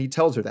out, and he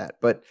tells her that,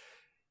 but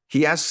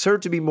he asks her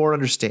to be more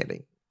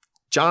understanding.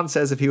 John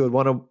says if she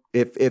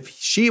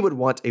would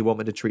want a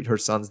woman to treat her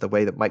sons the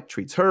way that Mike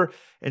treats her,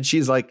 and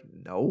she's like,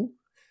 no,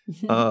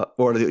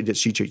 or that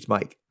she treats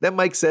Mike. Then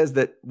Mike says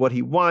that what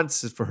he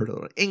wants is for her to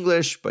learn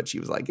English, but she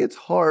was like, it's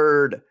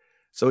hard.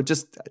 So it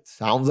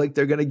sounds like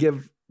they're going to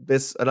give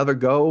this another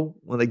go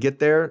when they get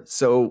there.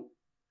 So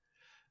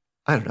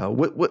I don't know.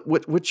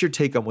 What's your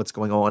take on what's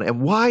going on,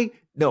 and why?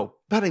 No,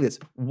 batting this.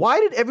 Why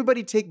did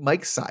everybody take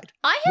Mike's side?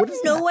 I have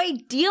no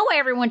idea why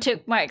everyone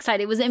took Mike's side.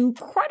 It was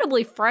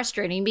incredibly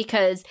frustrating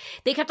because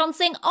they kept on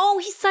saying, "Oh,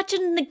 he's such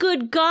a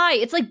good guy."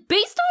 It's like,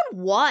 based on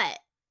what?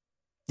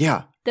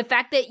 Yeah, the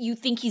fact that you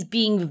think he's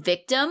being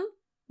victim,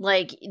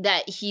 like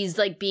that he's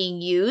like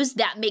being used,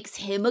 that makes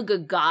him a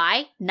good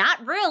guy.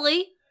 Not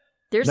really.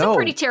 There's some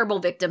pretty terrible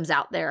victims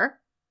out there.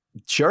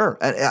 Sure.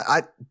 And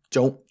I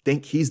don't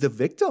think he's the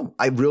victim.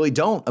 I really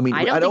don't. I mean,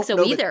 I don't think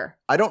so either.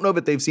 I don't know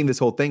that they've seen this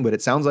whole thing, but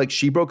it sounds like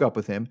she broke up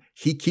with him.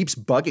 He keeps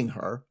bugging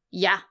her.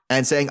 Yeah.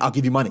 And saying, I'll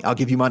give you money. I'll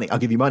give you money. I'll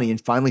give you money. And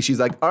finally she's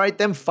like, all right,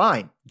 then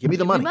fine. Give me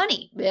the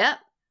money. Yeah.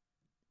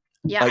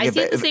 Yeah, like I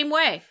see it the same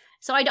way.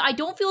 So I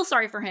don't feel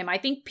sorry for him. I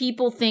think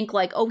people think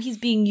like, oh, he's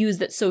being used.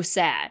 That's so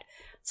sad.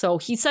 So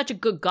he's such a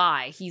good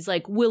guy. He's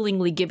like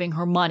willingly giving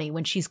her money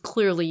when she's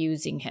clearly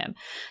using him.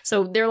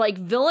 So they're like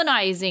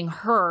villainizing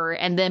her.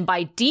 And then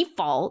by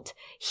default,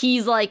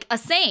 he's like a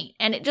saint.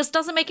 And it just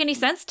doesn't make any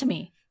sense to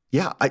me.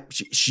 Yeah.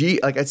 She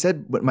like I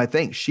said, my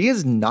thing, she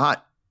is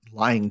not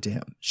lying to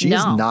him. She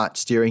is not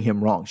steering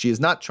him wrong. She is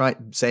not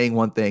saying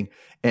one thing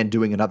and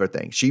doing another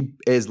thing. She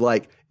is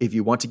like, if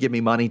you want to give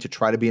me money to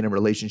try to be in a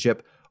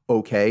relationship,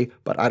 okay,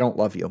 but I don't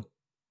love you.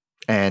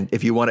 And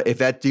if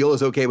that deal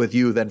is okay with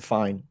you, then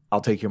fine,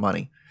 I'll take your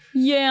money.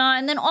 Yeah.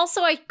 And then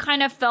also I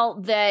kind of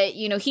felt that,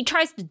 he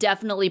tries to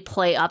definitely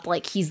play up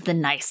like he's the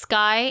nice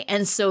guy.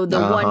 And so the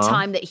one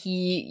time that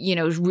he,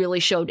 really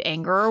showed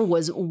anger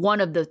was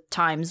one of the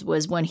times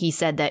was when he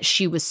said that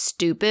she was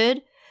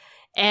stupid.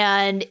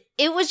 And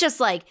it was just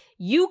like,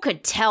 you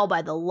could tell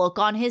by the look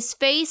on his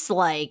face,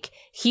 like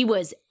he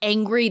was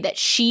angry that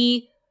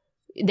he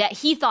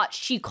thought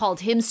she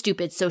called him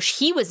stupid. So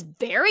he was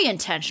very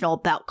intentional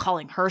about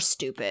calling her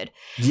stupid.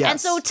 Yes.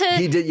 And so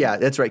he did. Yeah,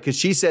 that's right. Because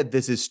she said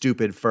this is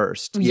stupid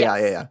first. Yes.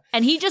 Yeah.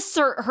 And he just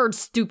heard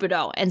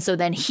stupido. And so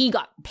then he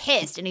got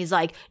pissed and he's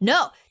like,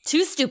 no,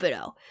 too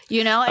stupido,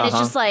 and it's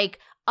just like,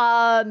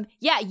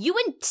 yeah,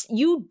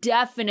 you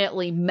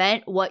definitely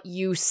meant what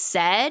you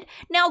said.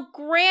 Now,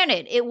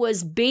 granted, it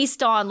was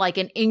based on like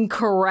an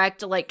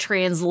incorrect like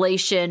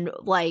translation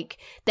like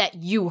that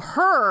you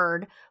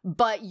heard,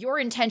 but your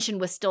intention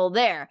was still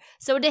there.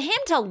 So to him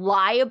to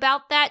lie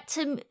about that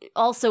to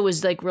also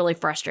was like really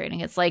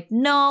frustrating. It's like,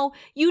 no,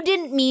 you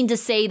didn't mean to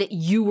say that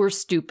you were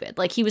stupid.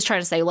 Like he was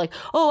trying to say like,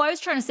 oh, I was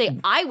trying to say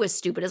I was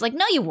stupid. It's like,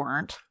 no, you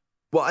weren't.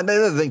 Well, and the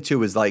other thing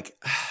too is like,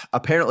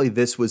 apparently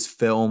this was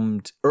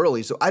filmed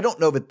early. So I don't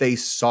know that they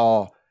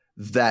saw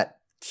that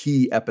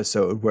key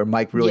episode where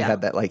Mike really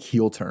had that like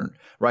heel turn,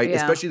 right? Yeah.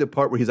 Especially the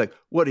part where he's like,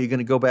 what, are you going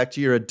to go back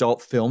to your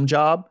adult film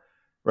job?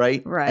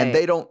 Right. And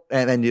they don't,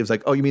 and then he was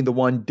like, oh, you mean the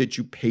one that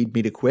you paid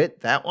me to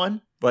quit? That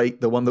one?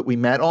 Right? The one that we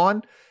met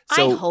on?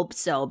 So, I hope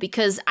so,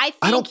 because I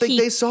don't think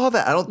they saw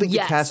that. I don't think the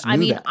cast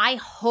knew that. I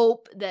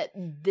hope that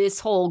this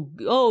whole,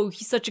 oh,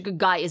 he's such a good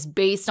guy is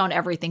based on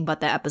everything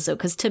but the episode.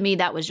 Because to me,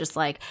 that was just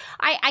like,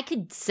 I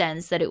could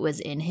sense that it was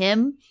in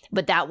him,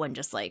 but that one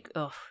just like,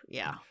 oh,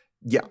 yeah.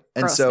 Yeah.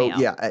 And so,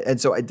 yeah. And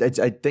so I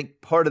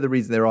think part of the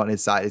reason they're on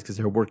his side is because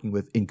they're working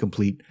with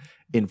incomplete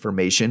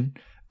information.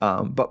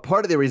 But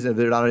part of the reason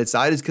they're not on his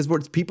side is because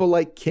it's people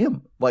like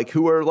Kim, like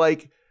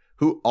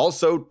who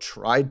also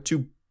tried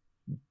to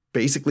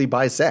basically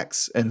buy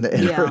sex in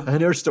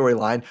her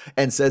storyline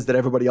and says that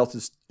everybody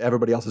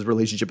else's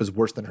relationship is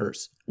worse than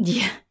hers.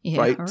 Yeah.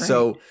 Right?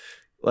 So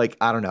like,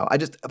 I don't know.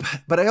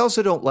 But I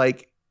also don't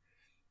like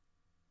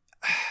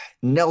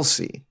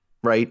Nelsie,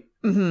 right?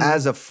 Mm-hmm.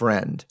 As a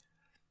friend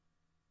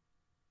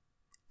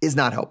is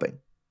not helping.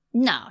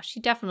 No, she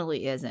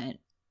definitely isn't.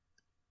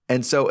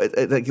 And so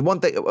like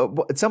one thing,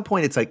 at some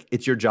point it's like,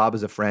 it's your job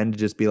as a friend to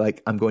just be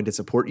like, I'm going to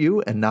support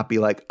you and not be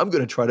like, I'm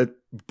going to try to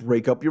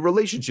break up your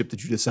relationship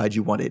that you decide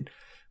you wanted.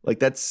 Like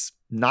that's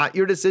not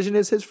your decision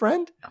as his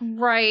friend.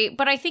 Right.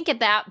 But I think at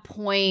that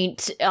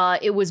point,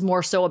 it was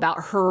more so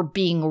about her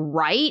being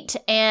right.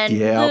 And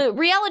the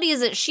reality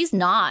is that she's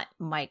not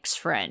Mike's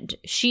friend.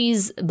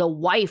 She's the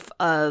wife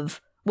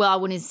of, well, I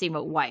wouldn't even say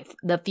about wife,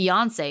 the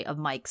fiance of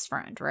Mike's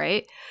friend,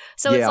 right?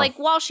 So it's like,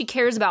 while she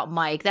cares about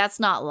Mike, that's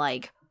not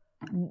like,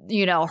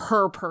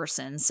 her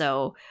person.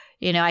 So,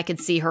 I could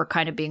see her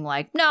kind of being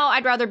like, no,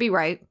 I'd rather be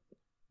right.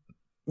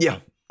 Yeah.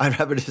 I'd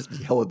rather just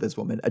yell at this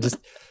woman.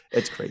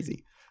 It's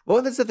crazy.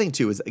 Well, that's the thing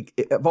too, is like,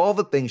 of all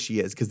the things she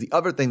is, because the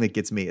other thing that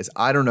gets me is,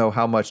 I don't know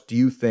how much do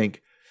you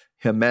think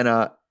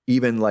Jimena,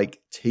 even like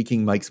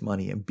taking Mike's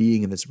money and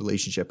being in this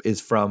relationship,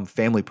 is from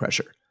family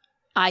pressure?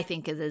 I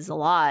think it is a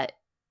lot.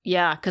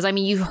 Yeah. Because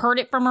you heard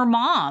it from her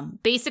mom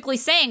basically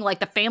saying like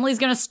the family's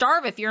going to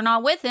starve if you're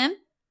not with him.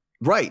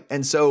 Right.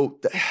 And so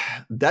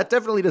that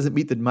definitely doesn't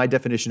meet my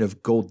definition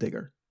of gold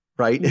digger,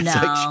 right? It's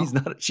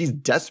like she's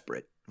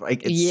desperate.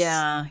 Like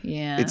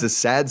it's a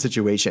sad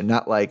situation.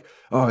 Not like,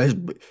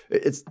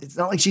 it's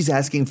not like she's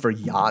asking for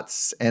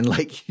yachts and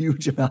like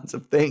huge amounts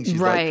of things. She's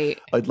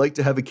like, I'd like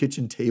to have a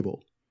kitchen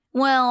table.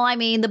 Well,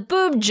 the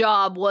boob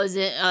job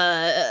wasn't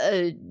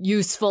a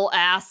useful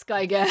ask,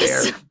 I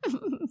guess.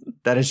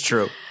 That is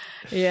true.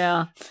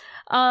 Yeah.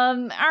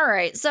 All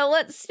right. So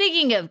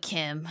speaking of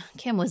Kim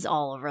was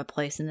all over the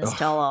place in this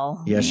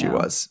tell-all. Yeah, she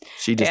was.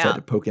 She just had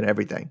to poke in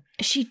everything.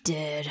 She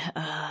did.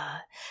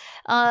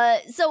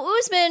 So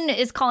Usman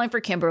is calling for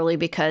Kimberly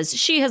because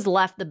she has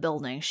left the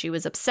building. She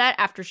was upset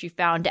after she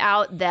found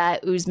out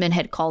that Usman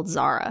had called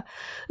Zara.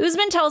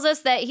 Usman tells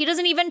us that he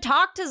doesn't even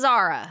talk to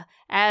Zara,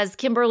 as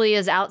Kimberly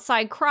is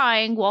outside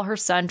crying while her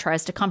son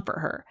tries to comfort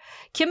her.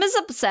 Kim is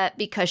upset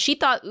because she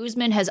thought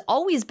Usman has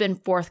always been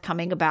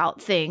forthcoming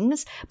about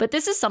things, but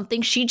this is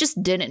something she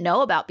just didn't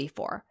know about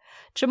before.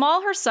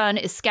 Jamal, her son,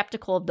 is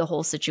skeptical of the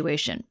whole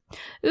situation.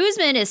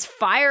 Usman is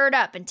fired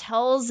up and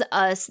tells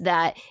us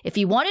that if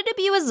he wanted to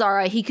be with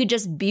Zara, he could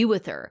just be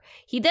with her.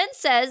 He then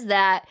says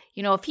that,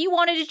 if he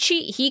wanted to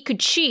cheat, he could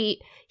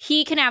cheat.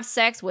 He can have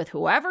sex with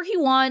whoever he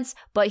wants,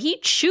 but he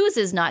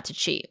chooses not to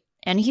cheat.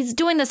 And he's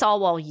doing this all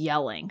while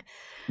yelling.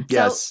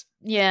 Yes. So,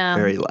 yeah.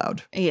 Very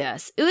loud.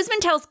 Yes. Usman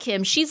tells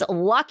Kim she's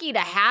lucky to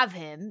have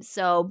him,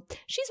 so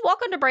she's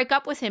welcome to break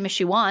up with him if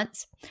she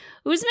wants.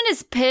 Usman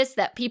is pissed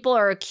that people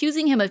are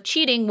accusing him of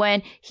cheating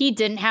when he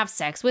didn't have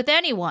sex with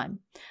anyone.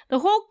 The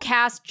whole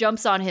cast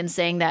jumps on him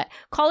saying that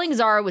calling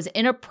Zara was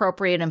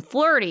inappropriate and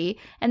flirty,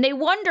 and they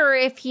wonder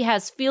if he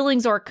has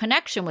feelings or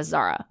connection with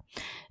Zara.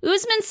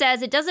 Usman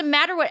says it doesn't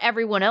matter what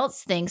everyone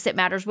else thinks, it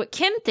matters what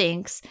Kim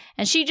thinks,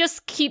 and she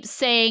just keeps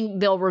saying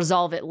they'll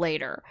resolve it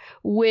later,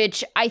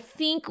 which I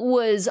think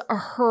was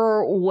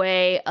her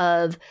way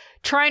of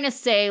trying to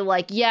say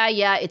like,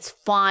 yeah, it's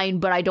fine,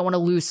 but I don't want to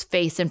lose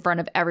face in front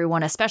of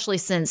everyone, especially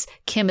since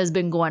Kim has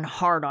been going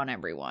hard on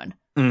everyone.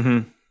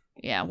 Mm-hmm.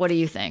 Yeah, what do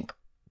you think?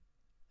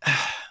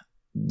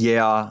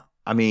 Yeah,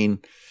 I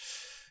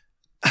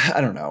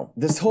don't know.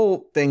 This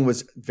whole thing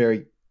was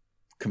very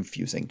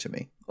confusing to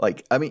me.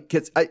 Like,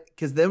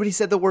 because then when he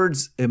said the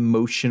words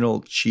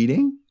emotional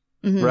cheating,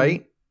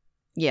 right?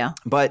 Yeah.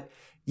 But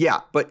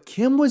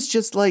Kim was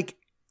just like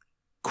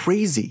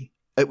crazy.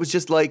 It was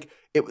just like,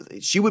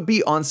 she would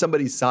be on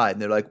somebody's side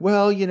and they're like,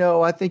 well,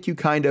 I think you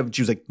kind of,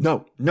 she was like,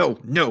 no,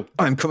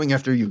 I'm coming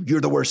after you.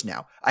 You're the worst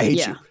now. I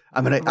hate you.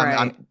 I'm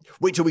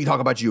wait till we talk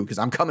about you because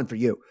I'm coming for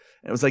you.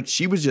 And it was like,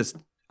 she was just,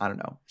 I don't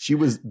know. She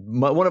was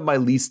one of my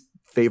least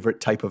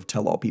favorite type of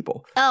tell-all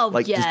people. Oh,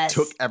 like, yes. just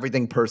took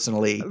everything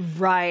personally.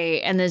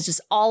 Right. And there's just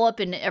all up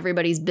in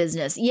everybody's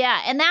business.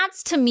 Yeah. And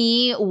that's, to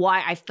me,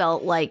 why I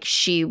felt like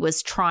she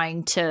was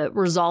trying to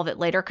resolve it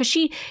later. Because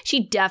she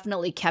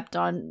definitely kept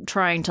on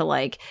trying to,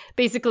 like,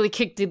 basically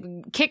kick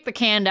the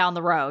can down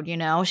the road,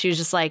 She was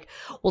just like,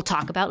 we'll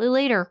talk about it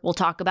later. We'll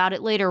talk about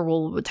it later.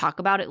 We'll talk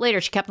about it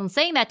later. She kept on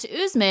saying that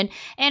to Usman.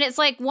 And it's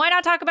like, why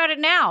not talk about it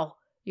now?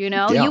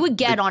 Yeah, you would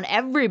get on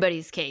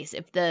everybody's case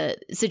if the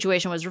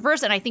situation was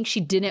reversed. And I think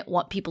she didn't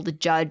want people to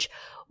judge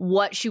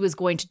what she was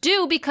going to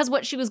do, because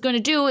what she was going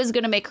to do is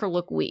going to make her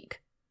look weak.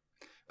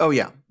 Oh,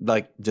 yeah.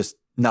 Like, just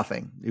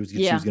nothing. She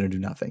was going to do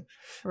nothing.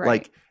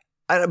 Right.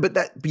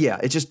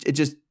 It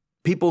just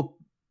people,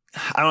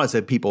 I don't want to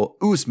say people,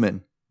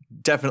 Usman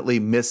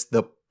definitely missed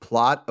the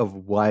plot of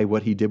why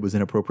what he did was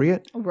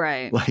inappropriate.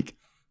 Right. Like,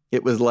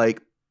 it was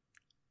like,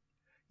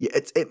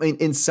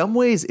 in some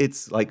ways,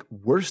 it's like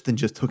worse than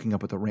just hooking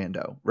up with a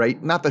rando,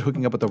 right? Not that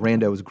hooking up with a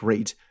rando is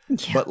great,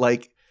 but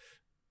like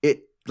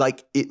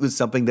it was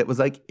something that was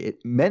like,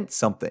 it meant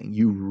something.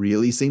 You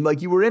really seemed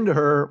like you were into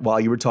her while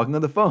you were talking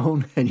on the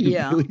phone, and you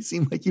really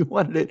seemed like you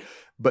wanted it.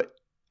 But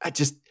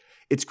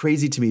it's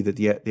crazy to me that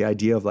the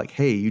idea of like,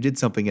 hey, you did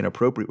something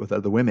inappropriate with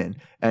other women,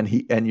 and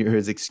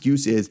his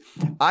excuse is,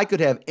 I could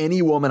have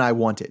any woman I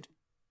wanted.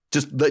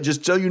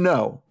 Just so you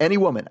know, any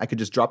woman. I could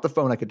just drop the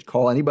phone, I could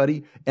call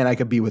anybody, and I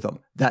could be with them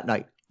that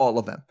night, all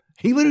of them.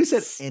 He literally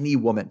said any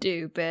woman.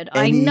 Stupid.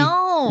 Any I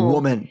know.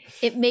 woman.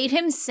 It made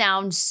him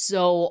sound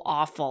so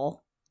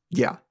awful.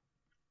 Yeah.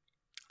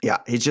 Yeah.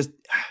 It's just,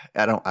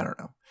 I don't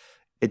know.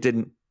 It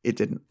didn't, he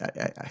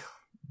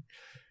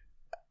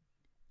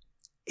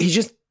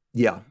just,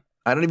 yeah.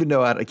 I don't even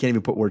know. I can't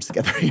even put words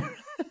together here.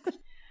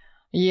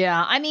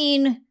 Yeah. I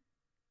mean,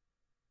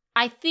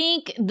 I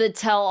think the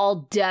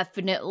tell-all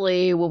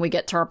definitely, when we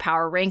get to our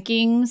power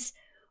rankings,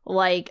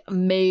 like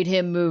made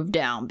him move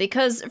down,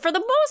 because for the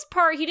most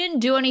part, he didn't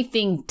do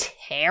anything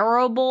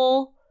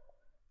terrible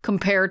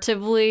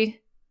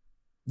comparatively.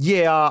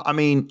 Yeah, I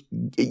mean,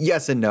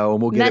 yes and no,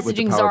 and we'll get it with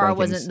the Messaging power Zara rankings.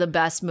 wasn't the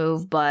best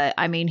move, but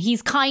I mean,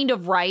 he's kind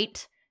of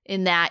right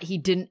in that he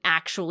didn't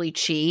actually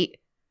cheat.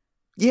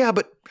 Yeah,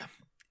 but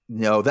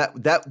no,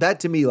 that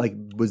to me like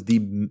was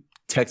the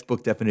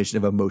textbook definition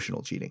of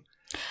emotional cheating.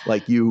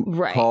 Like you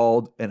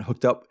called and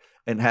hooked up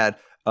and had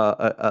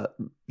a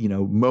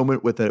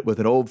moment with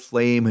an old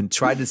flame and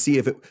tried to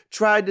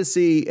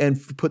see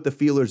and put the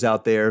feelers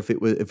out there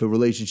if a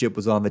relationship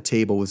was on the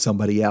table with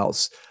somebody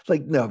else.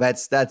 Like, no,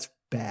 that's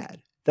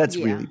bad. That's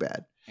really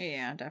bad.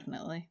 Yeah,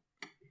 definitely.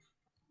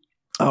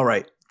 All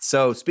right.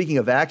 So speaking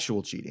of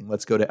actual cheating,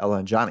 let's go to Ella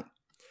and Johnny.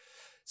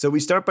 So we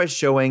start by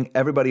showing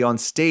everybody on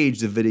stage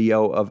the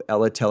video of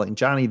Ella telling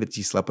Johnny that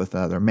she slept with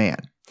another man.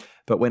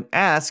 But when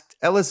asked,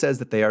 Ella says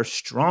that they are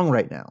strong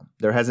right now.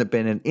 There hasn't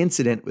been an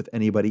incident with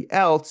anybody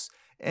else,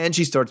 and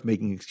she starts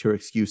making her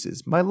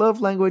excuses. My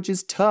love language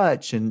is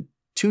touch, and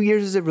 2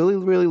 years is a really,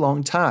 really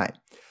long time.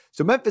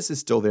 So Memphis is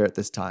still there at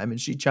this time, and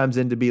she chimes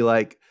in to be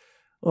like,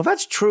 well, if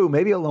that's true,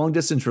 maybe a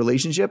long-distance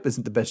relationship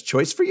isn't the best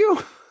choice for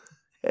you.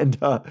 And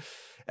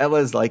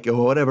Ella's like,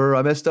 oh, whatever,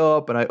 I messed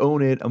up, and I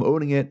own it. I'm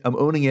owning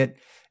it.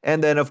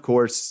 And then, of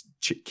course,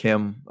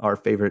 Kim, our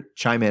favorite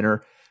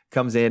chime-inner,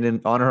 comes in and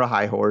on her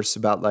high horse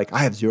about like, I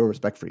have zero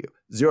respect for you.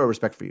 Zero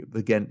respect for you.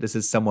 Again, this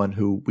is someone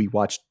who we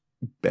watched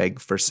beg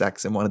for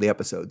sex in one of the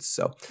episodes.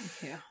 So,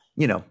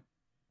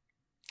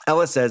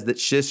 Ella says that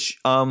Shish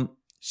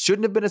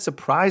shouldn't have been a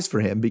surprise for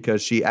him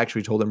because she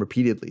actually told him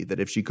repeatedly that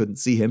if she couldn't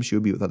see him, she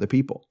would be with other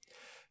people.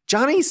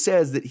 Johnny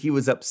says that he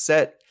was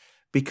upset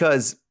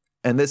because,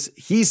 and this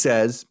he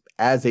says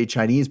as a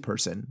Chinese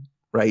person,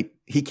 right?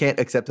 He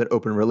can't accept an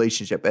open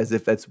relationship as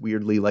if that's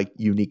weirdly like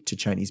unique to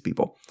Chinese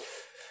people.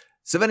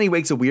 So then he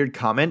makes a weird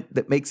comment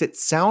that makes it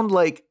sound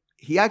like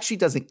he actually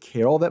doesn't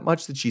care all that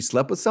much that she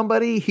slept with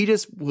somebody. He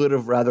just would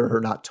have rather her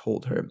not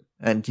told her,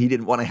 and he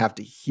didn't want to have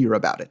to hear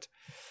about it.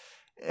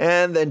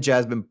 And then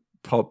Jasmine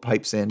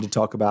pipes in to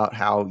talk about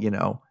how,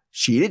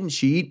 she didn't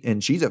cheat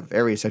and she's a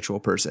very sexual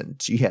person.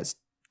 She has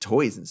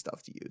toys and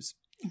stuff to use.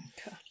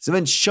 Okay. So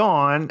then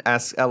Sean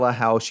asks Ella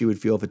how she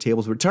would feel if the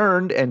tables were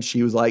turned, and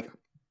she was like,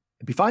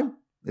 it'd be fine.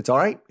 It's all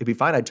right. It'd be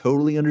fine. I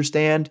totally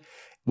understand,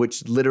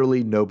 which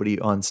literally nobody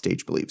on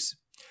stage believes.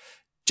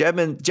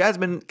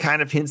 Jasmine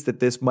kind of hints that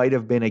this might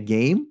have been a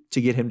game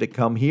to get him to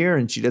come here,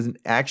 and she doesn't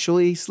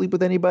actually sleep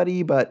with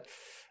anybody, but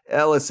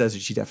Ella says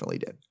that she definitely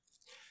did.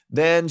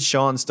 Then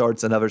Sean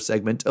starts another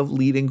segment of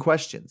leading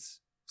questions.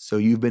 So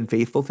you've been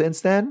faithful since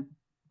then?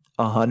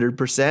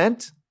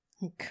 100%?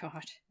 Oh,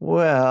 God.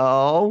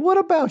 Well, what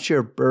about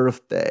your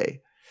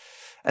birthday?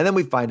 And then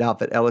we find out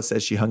that Ella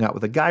says she hung out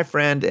with a guy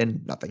friend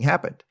and nothing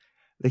happened.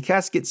 The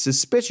cast gets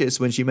suspicious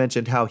when she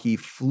mentioned how he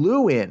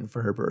flew in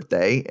for her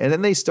birthday, and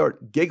then they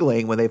start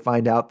giggling when they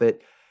find out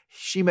that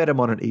she met him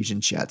on an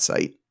Asian chat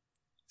site.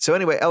 So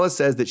anyway, Ella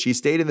says that he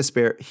stayed in the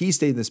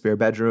spare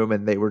bedroom,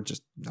 and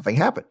nothing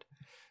happened.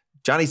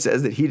 Johnny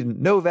says that he didn't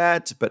know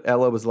that, but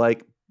Ella was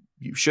like,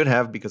 you should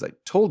have, because I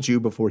told you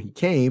before he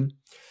came.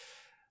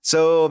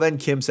 So then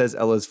Kim says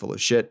Ella's full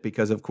of shit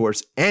because, of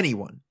course,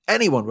 anyone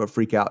would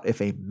freak out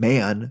if a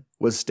man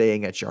was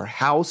staying at your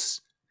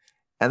house.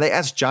 And they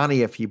ask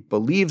Johnny if he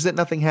believes that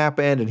nothing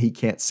happened, and he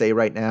can't say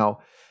right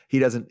now. He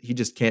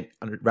just can't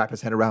wrap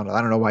his head around it.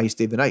 I don't know why he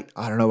stayed the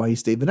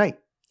night.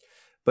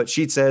 But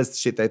she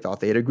says they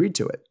thought they had agreed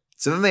to it.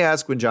 So then they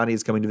ask when Johnny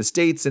is coming to the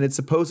States, and it's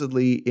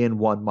supposedly in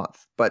 1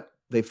 month. But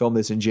they filmed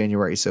this in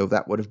January, so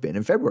that would have been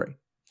in February.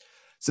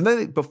 So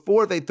then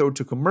before they throw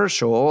to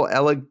commercial,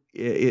 Ella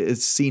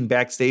is seen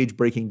backstage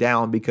breaking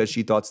down because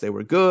she thought they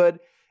were good,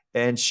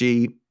 and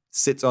she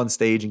sits on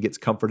stage and gets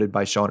comforted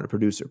by Sean, the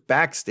producer.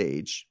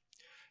 Backstage,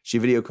 she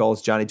video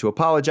calls Johnny to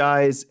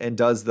apologize and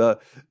does the,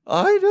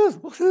 I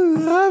just want to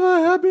have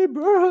a happy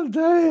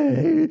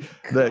birthday.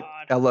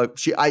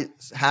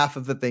 Half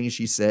of the things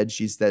she said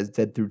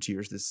through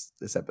tears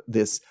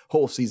this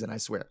whole season, I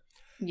swear.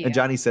 Yeah. And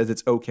Johnny says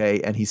it's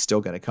okay, and he's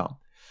still going to come.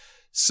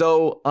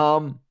 So,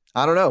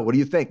 I don't know. What do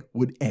you think?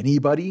 Would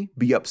anybody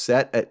be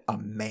upset at a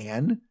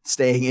man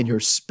staying in your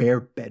spare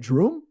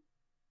bedroom?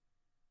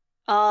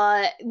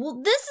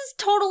 Well, this is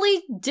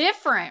totally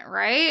different,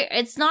 right?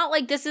 It's not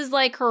like this is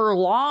like her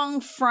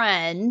long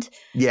friend,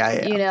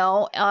 Yeah. you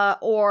know,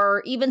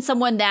 or even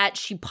someone that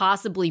she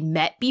possibly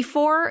met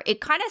before. It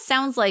kind of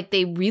sounds like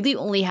they really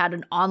only had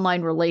an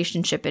online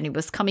relationship and he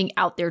was coming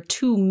out there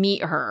to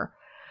meet her.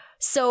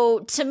 So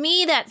to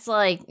me, that's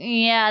like,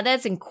 yeah,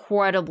 that's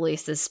incredibly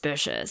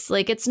suspicious.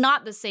 Like, it's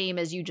not the same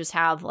as you just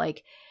have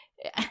like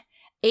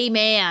a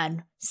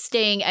man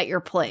staying at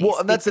your place. Well,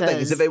 and that's the thing,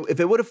 is if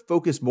it would have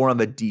focused more on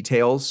the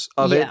details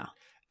of it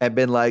and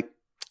been like,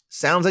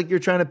 sounds like you're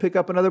trying to pick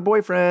up another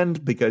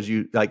boyfriend because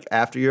you, like,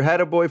 after you had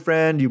a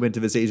boyfriend, you went to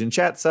this Asian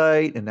chat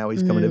site and now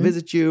he's coming to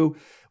visit you,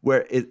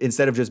 where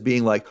instead of just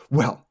being like,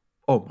 well,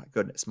 oh my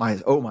goodness,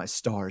 my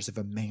stars, if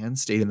a man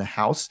stayed in the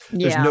house,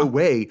 there's no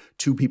way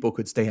two people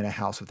could stay in a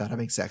house without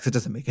having sex. It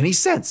doesn't make any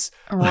sense.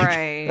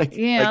 Right.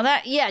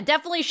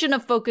 Definitely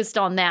shouldn't have focused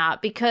on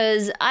that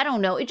because, I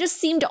don't know, it just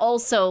seemed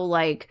also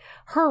like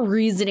her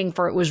reasoning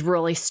for it was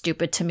really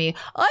stupid to me.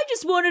 I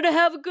just wanted to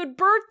have a good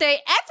birthday.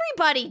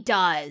 Everybody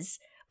does.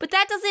 But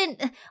that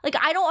doesn't, like,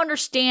 I don't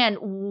understand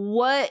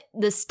what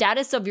the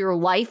status of your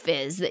life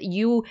is that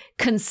you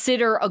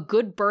consider a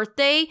good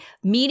birthday,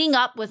 meeting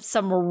up with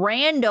some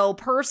rando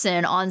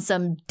person on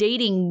some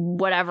dating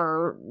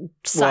whatever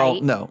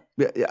site. Well,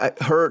 no.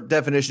 Her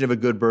definition of a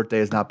good birthday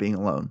is not being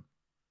alone.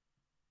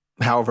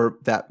 However,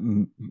 that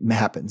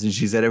happens. And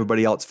she said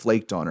everybody else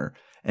flaked on her.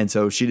 And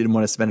so she didn't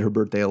want to spend her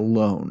birthday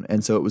alone.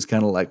 And so it was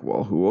kind of like,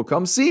 well, who will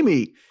come see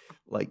me?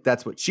 Like,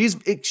 that's what she's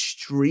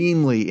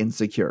extremely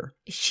insecure.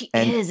 She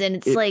is. And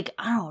it's like,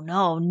 I don't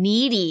know,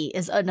 needy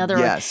is another.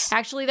 Yes.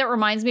 Actually, that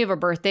reminds me of a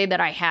birthday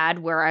that I had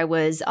where I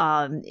was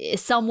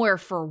somewhere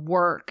for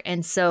work.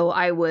 And so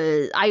I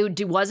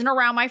wasn't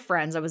around my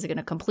friends. I was in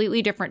a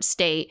completely different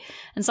state.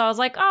 And so I was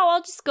like, oh,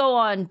 I'll just go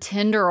on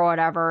Tinder or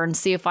whatever and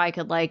see if I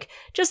could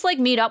just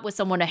meet up with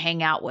someone to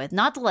hang out with,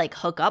 not to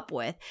hook up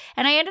with.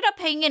 And I ended up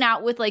hanging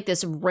out with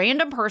this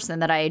random person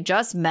that I had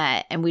just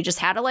met. And we just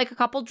had a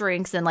couple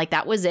drinks and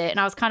that was it. And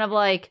I was kind of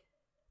like,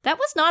 that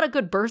was not a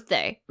good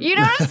birthday. You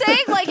know what I'm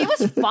saying? It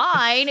was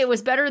fine. It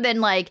was better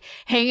than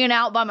hanging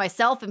out by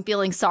myself and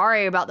feeling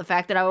sorry about the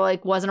fact that I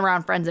wasn't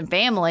around friends and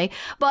family.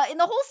 But in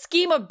the whole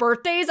scheme of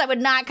birthdays, I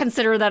would not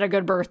consider that a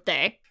good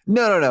birthday.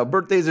 No.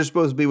 Birthdays are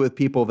supposed to be with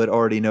people that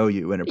already know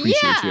you and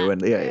appreciate you.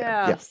 And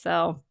yeah.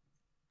 So.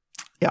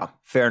 Yeah,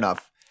 fair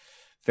enough.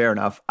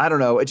 I don't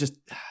know.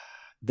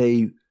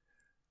 They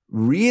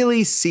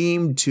really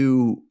seem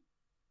to.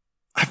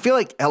 I feel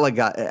like Ella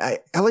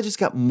just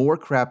got more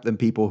crap than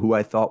people who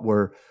I thought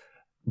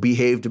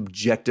behaved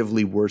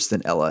objectively worse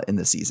than Ella in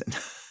the season.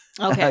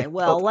 Okay,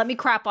 well, let me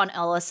crap on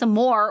Ella some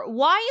more.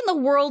 Why in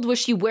the world was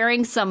she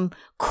wearing some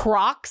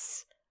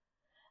Crocs?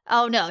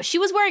 Oh no, she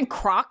was wearing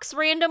Crocs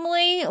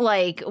randomly,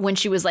 when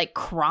she was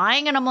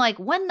crying, and I'm like,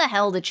 when the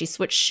hell did she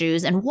switch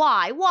shoes and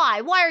why?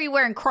 Why are you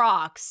wearing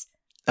Crocs?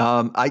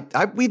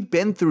 We've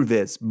been through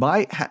this.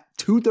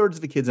 2/3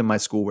 of the kids in my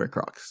school wear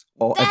Crocs.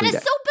 That is so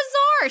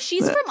bizarre.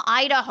 She's from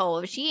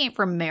Idaho. She ain't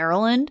from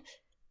Maryland.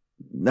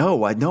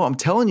 No, I'm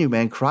telling you,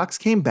 man. Crocs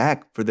came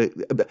back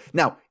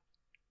now.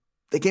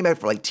 They came back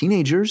for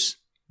teenagers,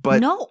 but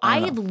no,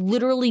 I have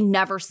literally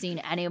never seen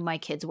any of my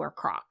kids wear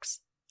Crocs.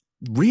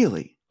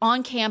 Really?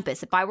 On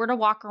campus, if I were to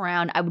walk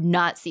around, I would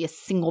not see a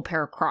single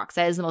pair of Crocs.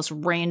 That is the most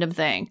random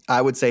thing.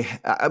 I would say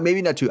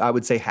maybe not two. I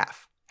would say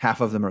half.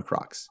 Half of them are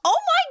Crocs. Oh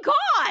my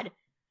God!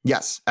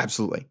 Yes,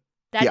 absolutely.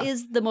 That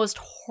is the most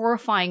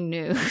horrifying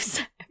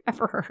news I've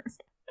ever heard.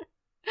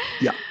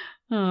 Yeah.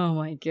 Oh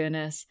my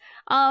goodness.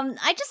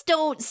 I just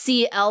don't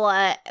see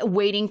Ella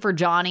waiting for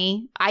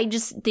Johnny. I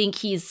just think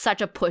he's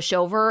such a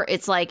pushover.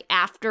 It's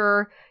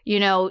after,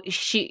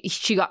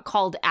 she got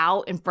called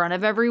out in front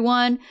of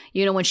everyone,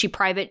 when she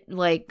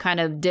kind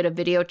of did a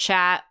video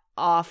chat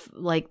off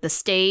the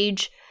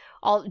stage.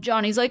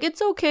 Johnny's like,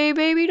 it's okay,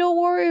 baby,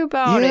 don't worry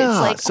about it.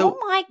 It's oh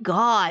my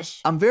gosh.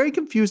 I'm very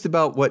confused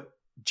about what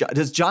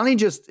does Johnny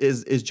just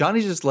is Johnny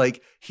just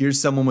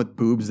here's someone with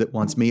boobs that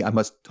wants me. I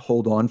must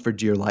hold on for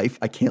dear life.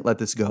 I can't let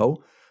this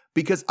go,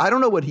 because I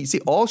don't know what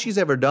all she's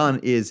ever done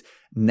is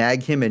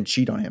nag him and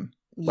cheat on him.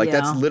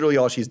 That's literally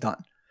all she's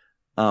done.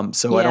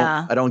 So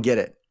I don't get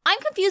it. I'm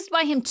confused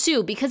by him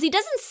too, because he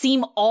doesn't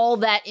seem all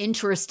that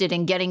interested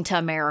in getting to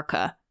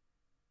America.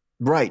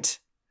 Right.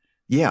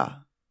 Yeah.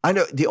 I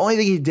know the only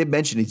thing he did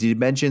mention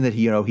that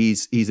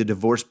he's a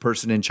divorced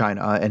person in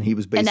China, and he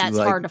was basically and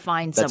that's hard to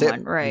find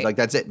someone, right? He's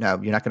that's it.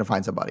 No, you're not going to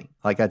find somebody.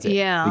 That's it.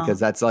 Yeah, because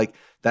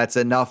that's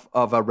enough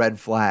of a red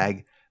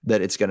flag that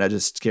it's going to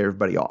just scare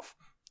everybody off.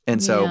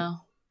 And so,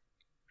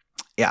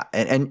 yeah,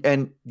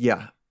 and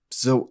yeah.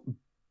 So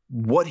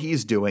what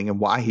he's doing and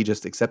why he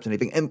just accepts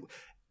anything, and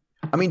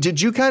I mean, did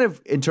you kind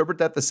of interpret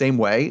that the same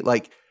way?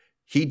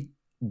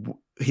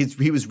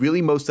 He was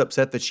really most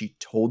upset that she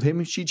told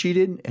him she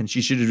cheated, and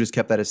she should have just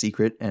kept that a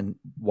secret. And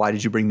why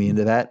did you bring me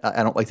into that?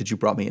 I don't like that you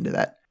brought me into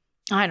that.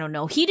 I don't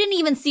know. He didn't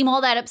even seem all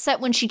that upset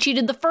when she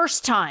cheated the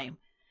first time.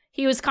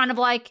 He was kind of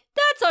like,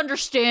 that's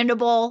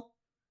understandable.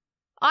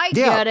 I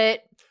get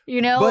it.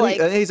 You know, But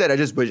like he said, I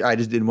just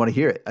didn't want to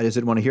hear it. I just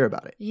didn't want to hear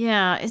about it.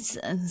 yeah,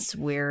 it's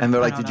weird. And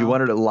they're I like, don't did you know.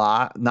 want her to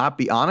lie, not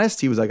be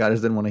honest? He was like, I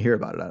just didn't want to hear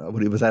about it.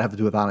 What does that have to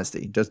do with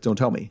honesty? Just don't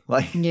tell me.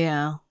 Like,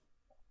 Yeah.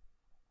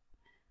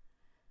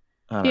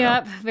 I don't know.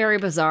 Yep, very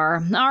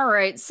bizarre. All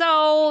right,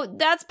 so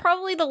that's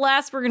probably the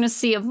last we're going to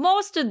see of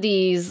most of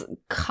these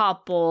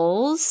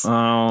couples.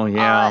 Oh,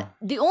 yeah.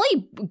 The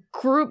only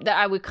group that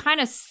I would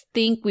kind of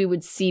think we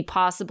would see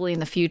possibly in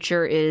the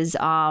future is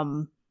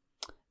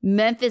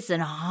Memphis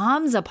and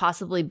Hamza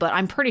possibly, but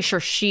I'm pretty sure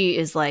she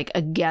is like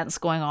against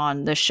going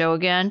on the show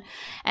again.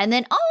 And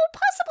then,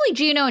 possibly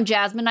Gino and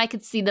Jasmine. I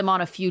could see them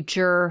on a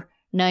future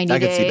 90 I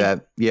day. could see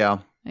that. Yeah.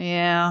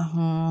 Yeah.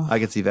 I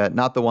could see that.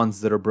 Not the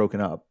ones that are broken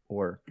up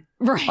or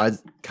Right.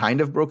 kind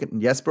of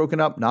broken. Yes,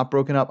 broken up, not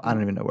broken up. I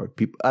don't even know where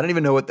people, I don't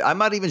even know I'm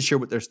not even sure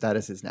what their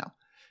status is now.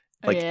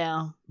 Like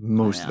yeah.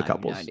 most of the I have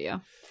couples. no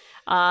idea.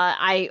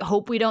 I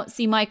hope we don't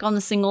see Mike on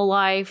the single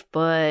life,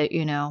 but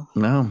No,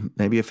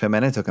 maybe if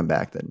Jimena took him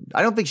back, then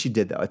I don't think she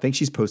did though. I think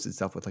she's posted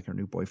stuff with like her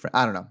new boyfriend.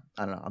 I don't know.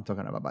 I'm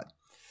talking about.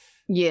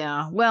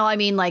 yeah. Well, I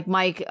mean, like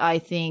Mike, I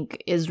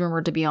think is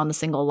rumored to be on the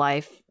single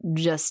life,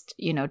 just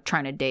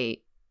trying to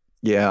date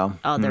Yeah.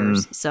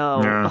 others.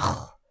 So Yeah.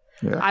 ugh,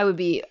 Yeah. I would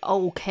be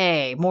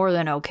okay, more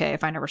than okay,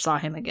 if I never saw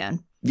him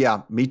again.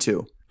 Yeah, me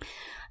too.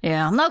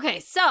 Yeah. Okay.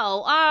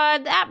 So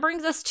that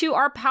brings us to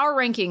our power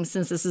rankings,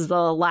 since this is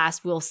the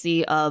last we'll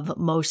see of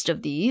most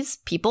of these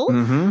people.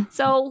 Mm-hmm.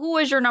 So who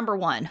is your number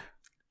one?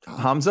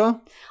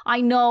 Hamza?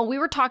 I know we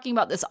were talking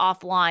about this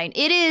offline.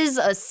 It is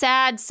a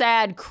sad,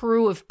 sad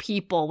crew of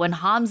people when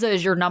Hamza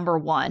is your number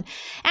one.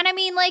 And I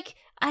mean, like,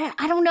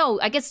 I don't know.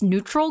 I guess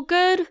neutral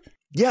good.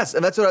 Yes,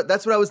 and that's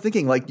what I was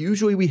thinking. Like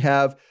usually we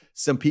have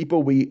some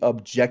people we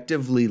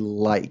objectively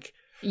like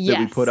Yes. that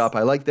we put up.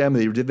 I like them.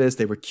 They did this.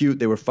 They were cute.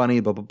 They were funny.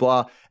 Blah blah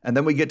blah. And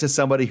then we get to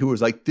somebody who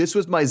was like, "This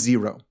was my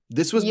zero.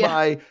 This was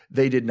my.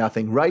 They did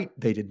nothing right.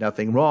 They did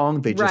nothing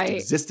wrong. They just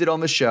existed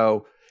on the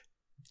show."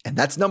 And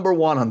that's number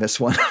one on this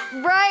one.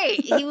 Right.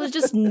 He was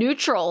just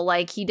neutral.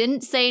 Like he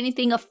didn't say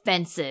anything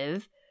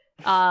offensive.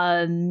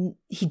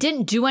 He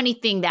didn't do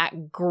anything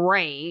that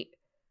great.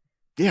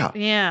 Yeah.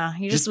 Yeah.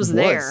 He just was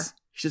there.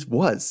 He just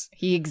was.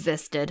 He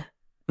existed.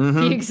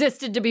 Mm-hmm. He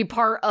existed to be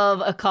part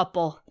of a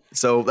couple.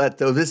 So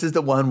this is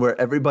the one where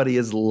everybody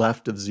is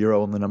left of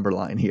zero on the number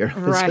line here.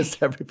 Right. It's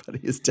just everybody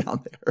is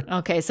down there.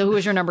 Okay. So who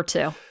was your number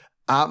two?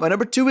 My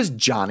number two is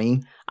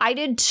Johnny. I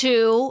did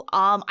too.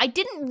 I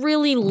didn't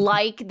really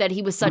like that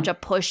he was such a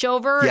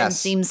pushover and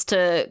seems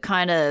to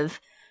kind of,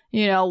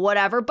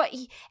 whatever. But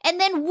and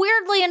then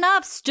weirdly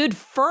enough, stood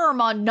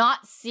firm on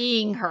not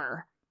seeing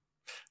her.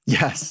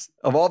 Yes.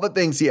 Of all the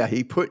things, yeah,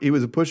 he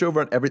was a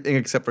pushover on everything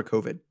except for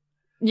COVID.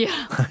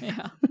 Yeah.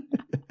 Yeah.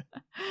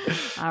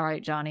 All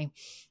right, Johnny.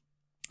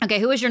 Okay,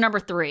 who is your number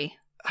three?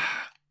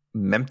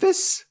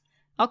 Memphis?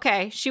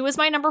 Okay, she was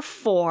my number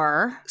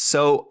four.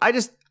 So I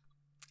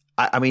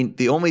mean,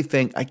 the only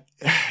thing,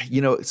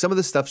 some of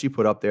the stuff she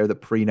put up there, the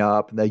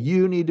prenup, the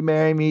you need to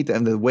marry me,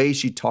 and the way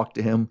she talked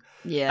to him,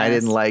 I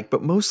didn't like.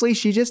 But mostly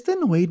she just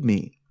annoyed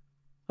me.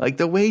 Like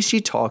the way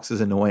she talks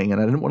is annoying,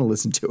 and I didn't want to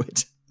listen to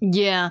it.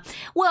 Yeah.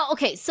 Well,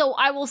 okay, so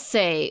I will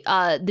say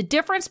the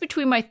difference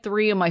between my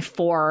 3 and my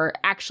 4,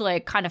 actually, I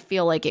kind of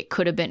feel like it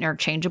could have been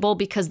interchangeable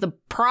because the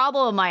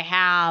problem I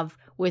have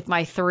with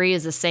my 3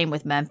 is the same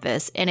with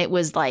Memphis. And it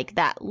was like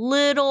that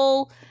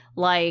little,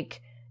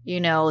 like,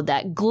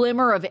 that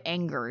glimmer of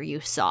anger you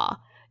saw,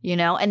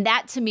 and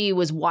that to me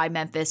was why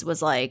Memphis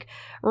was like,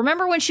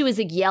 remember when she was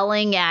like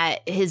yelling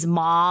at his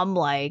mom,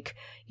 like,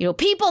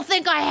 people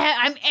think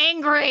I'm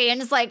angry.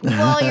 And it's like,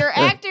 well, you're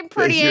acting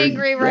pretty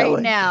angry right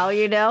now,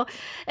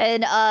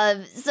 And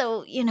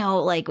so,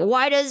 like,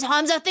 why does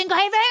Hamza think I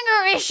have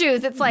anger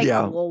issues? It's like,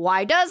 well,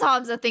 why does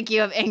Hamza think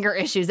you have anger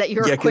issues, that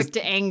you're quick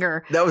to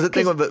anger? That was the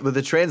thing with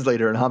the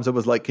translator. And Hamza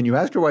was like, can you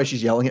ask her why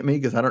she's yelling at me?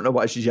 Because I don't know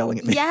why she's yelling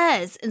at me.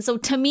 Yes. And so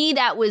to me,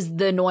 that was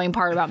the annoying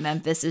part about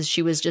Memphis is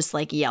she was just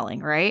like yelling,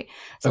 right?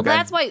 So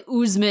that's why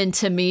Usman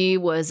to me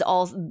was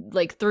all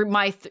like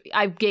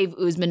I gave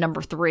Usman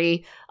number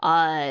 3.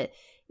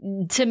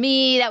 To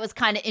me, that was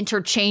kind of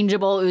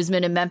interchangeable,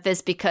 Usman and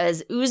Memphis,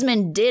 because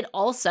Usman did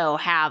also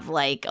have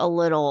like a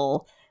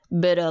little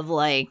bit of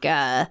like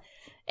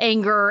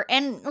anger.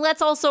 And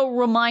let's also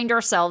remind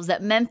ourselves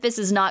that Memphis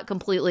is not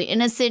completely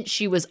innocent.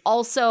 She was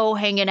also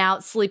hanging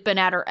out, sleeping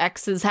at her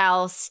ex's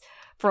house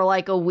for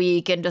like a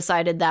week and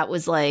decided that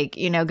was like,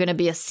 going to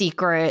be a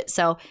secret.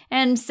 So,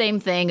 and same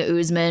thing,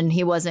 Usman,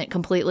 he wasn't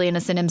completely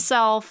innocent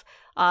himself,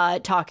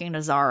 talking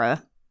to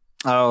Zara.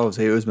 Oh,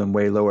 so Usman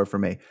way lower for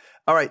me.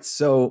 All right,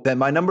 so then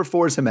my number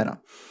 4 is Jimena.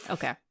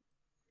 Okay.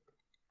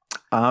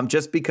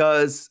 Just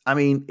because, I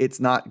mean, it's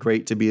not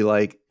great to be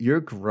like,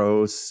 you're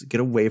gross, get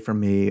away from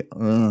me.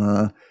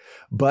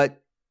 But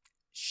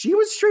she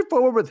was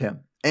straightforward with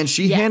him. And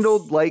she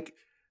handling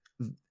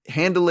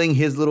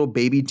his little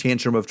baby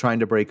tantrum of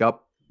trying to break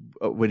up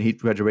when he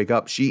tried to break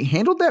up. She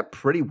handled that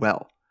pretty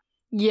well.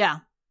 Yeah.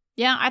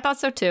 Yeah, I thought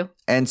so too.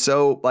 And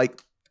so,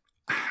 like,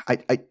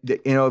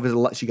 it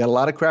was she got a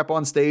lot of crap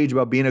on stage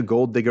about being a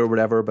gold digger or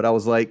whatever, but I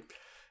was like,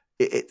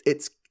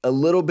 a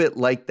little bit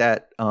like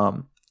that.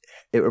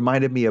 It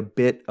reminded me a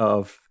bit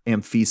of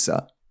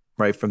Amphisa,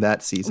 right, from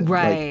that season.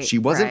 Right, like she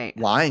wasn't right.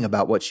 lying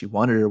about what she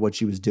wanted or what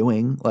she was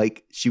doing.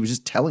 Like she was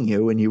just telling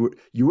you, and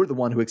you were the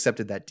one who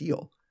accepted that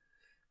deal.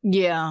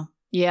 Yeah.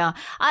 Yeah.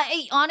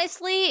 I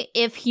honestly,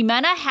 if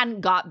Jimena hadn't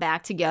got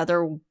back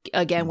together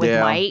again with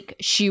Mike,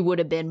 she would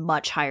have been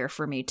much higher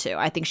for me too.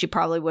 I think she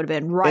probably would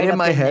have been right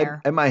and up in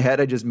there. In my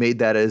head, I just made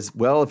that as,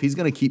 well, if he's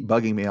going to keep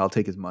bugging me, I'll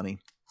take his money.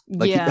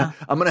 Like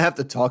I'm going to have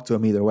to talk to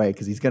him either way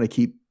because he's going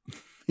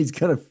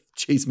to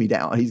chase me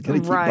down. He's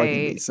going to keep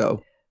bugging me.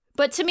 So.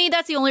 But to me,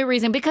 that's the only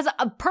reason, because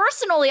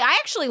personally, I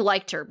actually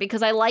liked her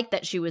because I liked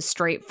that she was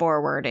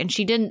straightforward and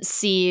she didn't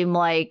seem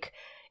like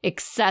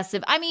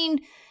excessive. I mean,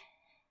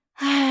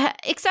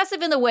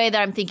 excessive in the way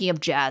that I'm thinking of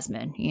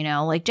Jasmine, you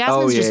know, like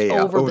Jasmine's just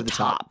over the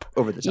top.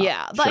 Over the top.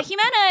 Yeah. But sure.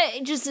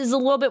 Jimena just is a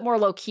little bit more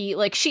low key.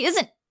 Like she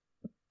isn't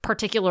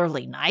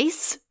particularly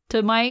nice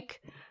to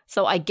Mike.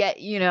 So I get,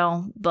 you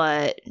know,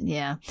 but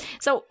yeah.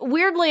 So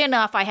weirdly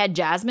enough, I had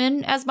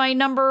Jasmine as my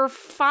number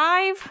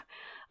 5.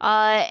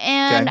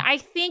 And I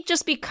think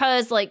just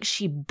because like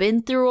she'd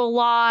been through a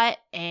lot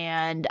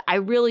and I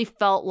really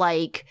felt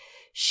like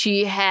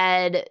she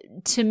had,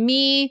 to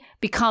me,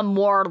 become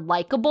more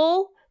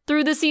likable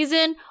through the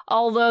season,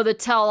 although the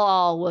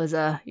tell-all was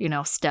a, you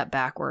know, step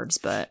backwards,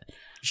 but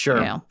sure,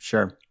 you know.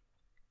 Sure.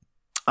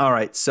 All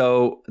right.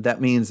 So that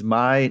means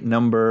my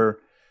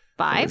number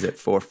 5. What is it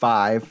for?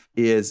 5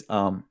 is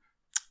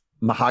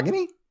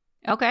Mahogany.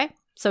 Okay.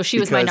 So she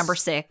was my number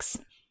 6.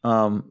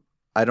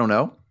 I don't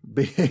know.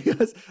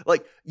 Because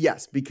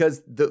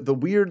because the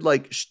weird,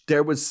 like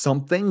there was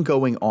something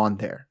going on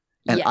there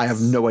and yes. I have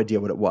no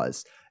idea what it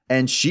was.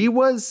 And she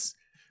was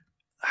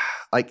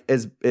like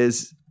as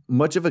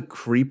much of a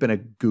creep and a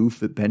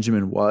goof that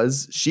Benjamin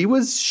was, she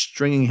was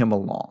stringing him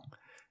along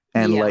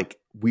and like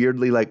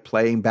weirdly like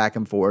playing back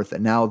and forth.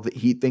 And now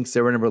he thinks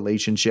they're in a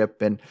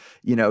relationship. And,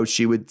 you know,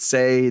 she would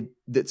say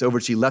that's over.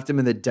 She left him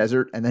in the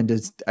desert and then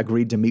just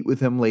agreed to meet with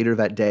him later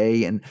that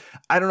day. And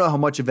I don't know how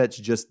much of that's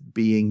just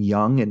being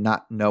young and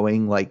not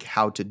knowing like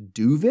how to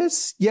do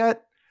this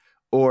yet.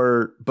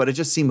 But it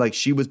just seemed like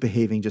she was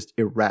behaving just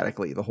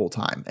erratically the whole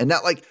time. And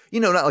not like, you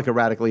know, not like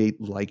erratically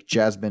like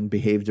Jasmine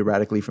behaved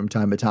erratically from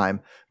time to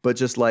time, but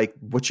just like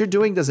what you're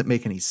doing doesn't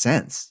make any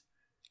sense.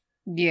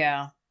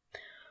 Yeah.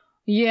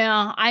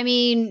 Yeah. I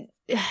mean,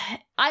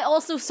 I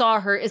also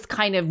saw her as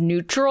kind of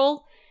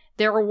neutral.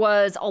 There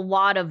was a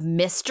lot of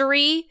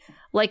mystery,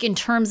 like in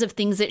terms of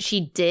things that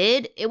she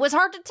did. It was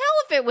hard to tell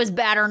if it was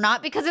bad or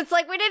not because it's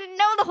like we didn't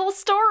know the whole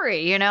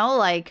story, you know,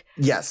 like.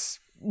 Yes.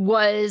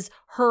 Was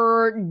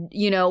her,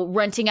 you know,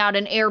 renting out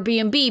an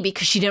Airbnb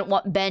because she didn't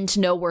want Ben to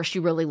know where she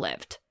really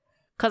lived.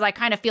 Because I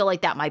kind of feel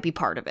like that might be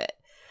part of it.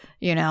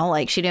 You know,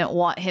 like she didn't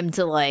want him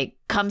to like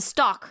come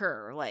stalk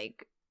her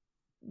like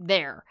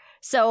there.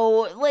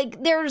 So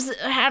like there's,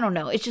 I don't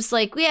know. It's just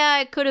like,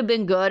 yeah, it could have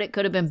been good. It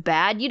could have been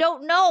bad. You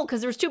don't know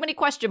because there's too many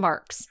question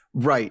marks.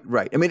 Right.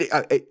 I mean,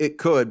 it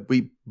could.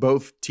 We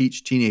both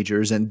teach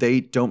teenagers and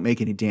they don't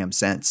make any damn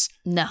sense.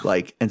 No.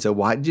 Like, and so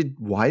why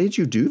did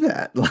you do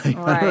that? Like, right.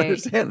 I don't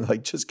understand.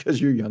 Like, just because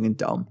you're young and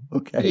dumb.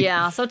 Okay.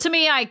 Yeah. So to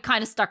me, I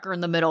kind of stuck her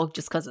in the middle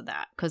just because of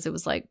that. Because it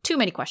was like too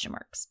many question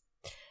marks.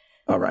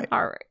 All right.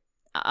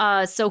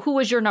 So who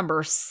was your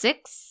number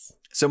 6?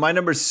 So my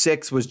number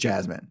 6 was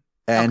Jasmine.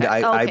 And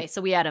okay.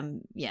 So we had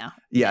him. Yeah.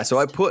 Yeah. So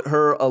I put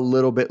her a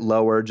little bit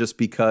lower just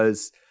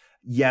because,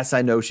 yes,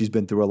 I know she's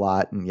been through a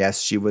lot. And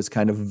yes, she was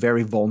kind of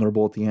very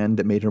vulnerable at the end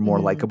that made her more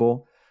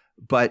likable.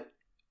 But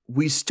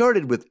we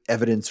started with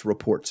evidence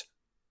report.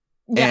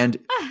 Yeah. And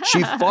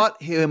she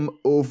fought him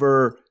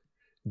over,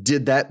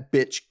 did that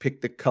bitch pick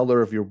the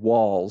color of your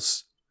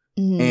walls?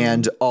 Mm.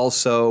 And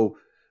also,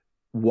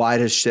 why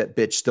does that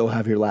bitch still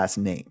have your last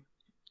name?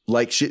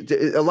 Like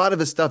a lot of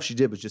the stuff she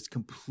did was just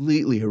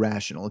completely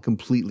irrational and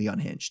completely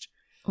unhinged.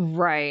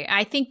 Right.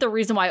 I think the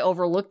reason why I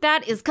overlooked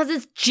that is because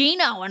it's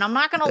Gino, and I'm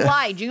not going to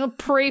lie, Gino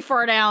pretty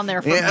far down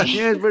there for me.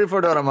 Yeah, it's pretty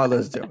far down on my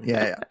list too.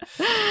 Yeah.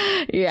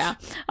 Yeah.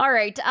 All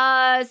right.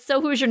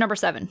 So who's your number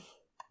 7?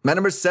 My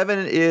number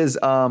 7 is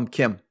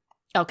Kim.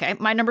 Okay.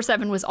 My number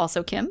 7 was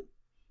also Kim.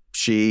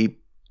 She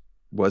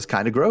was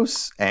kind of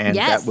gross, and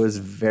that was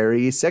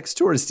very sex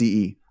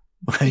touristy-y.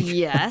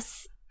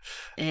 Yes.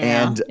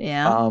 Yeah. And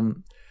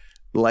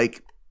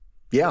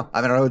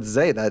I don't know what to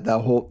say.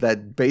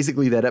 That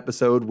basically that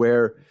episode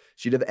where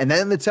she did, and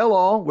then the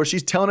tell-all where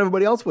she's telling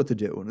everybody else what to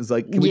do, and it's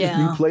like, can we just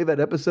replay that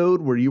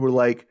episode where you were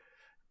like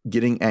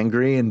getting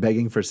angry and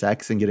begging for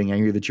sex and getting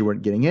angry that you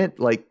weren't getting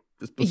it? Like,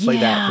 just play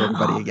that for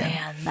everybody again.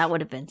 Man, that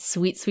would have been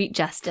sweet, sweet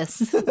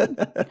justice.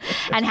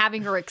 And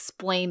having her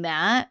explain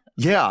that.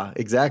 Yeah,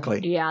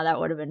 exactly. Yeah, that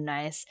would have been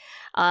nice.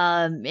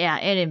 And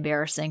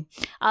embarrassing.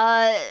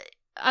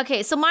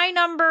 Okay, so my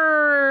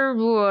number,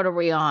 what are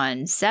we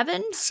on?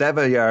 7?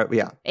 7,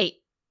 yeah. 8.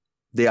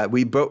 Yeah,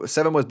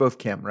 7 was both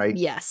Kim, right?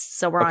 Yes,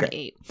 so we're on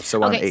 8. So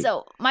we're on 8.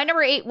 So my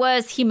number 8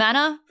 was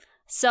Jimena.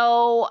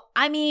 So,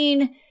 I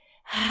mean,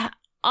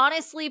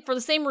 honestly, for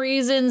the same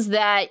reasons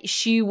that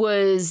she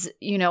was,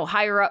 you know,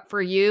 higher up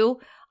for you,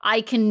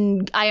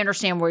 I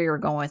understand where you're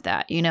going with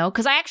that,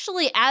 because I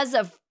actually, as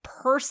a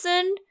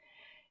person,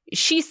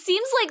 she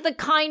seems like the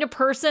kind of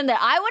person that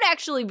I would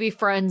actually be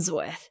friends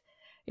with.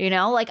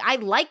 Like I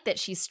like that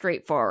she's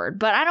straightforward,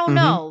 but I don't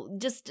know.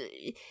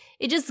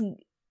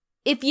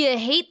 If you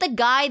hate the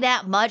guy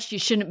that much, you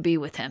shouldn't be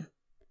with him.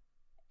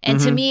 And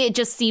to me, it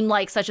just seemed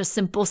like such a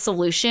simple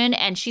solution.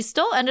 And she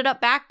still ended up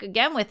back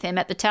again with him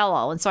at the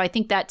tell-all. And so I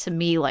think that to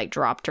me, like,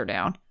 dropped her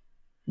down.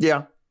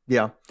 Yeah.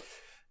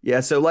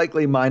 So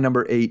likely my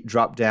number 8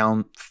 dropped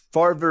down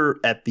farther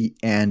at the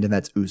end, and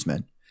that's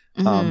Usman.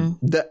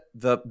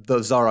 The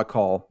Zara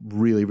call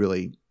really,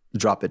 really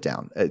dropped it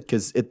down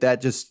because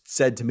that just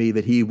said to me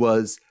that he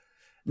was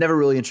never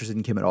really interested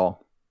in Kim at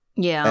all.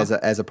 Yeah,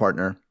 as a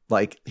partner.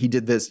 Like, he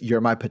did this,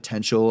 you're my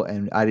potential,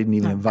 and I didn't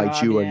even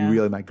invite you. Are you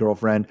really my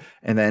girlfriend?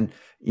 And then,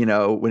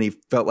 when he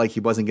felt like he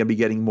wasn't going to be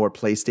getting more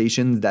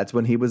PlayStations, that's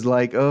when he was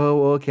like,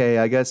 oh, okay,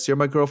 I guess you're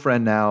my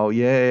girlfriend now.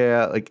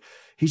 Yeah. Like,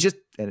 it's just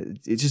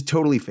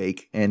totally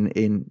fake. And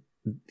in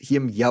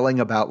him yelling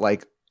about,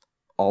 like,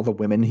 all the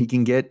women he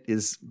can get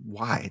is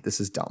why. This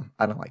is dumb.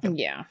 I don't like it.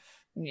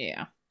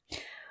 Yeah.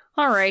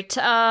 All right.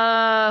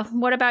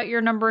 What about your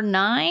number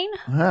 9?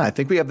 I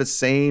think we have the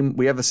same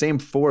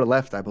 4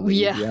 left, I believe.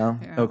 Yeah.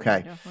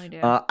 Okay. Definitely do.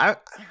 I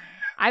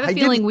have a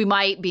feeling we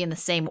might be in the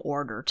same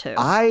order too.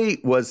 I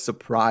was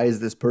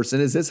surprised this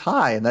person is this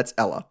high, and that's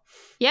Ella.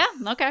 Yeah.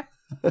 Okay.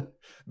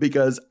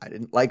 Because I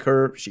didn't like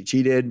her. She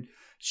cheated.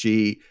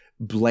 She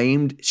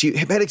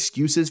had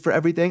excuses for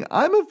everything.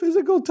 I'm a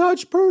physical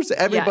touch person.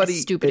 Everybody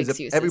stupid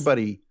excuses.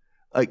 Everybody.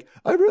 Like,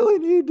 I really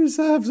need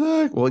to have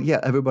sex. Well, yeah,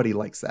 everybody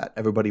likes that.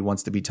 Everybody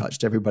wants to be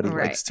touched. Everybody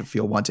likes to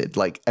feel wanted.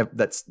 Like,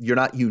 you're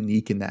not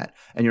unique in that.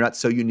 And you're not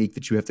so unique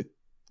that you have to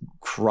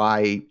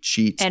cry,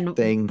 cheat,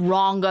 and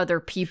wrong other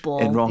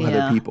people.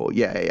 Other people.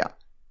 Yeah.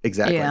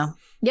 Exactly. Yeah.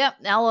 Yep.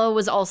 Ella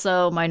was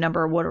also my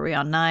number. What are we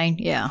on? 9?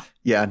 Yeah.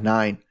 Yeah,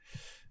 9.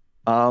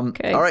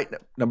 Okay. All right.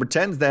 Number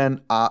 10's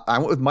then. I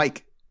went with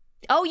Mike.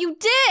 Oh, you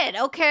did?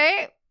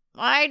 Okay.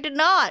 I did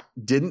not.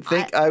 Didn't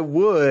think I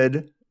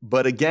would.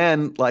 But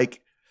again,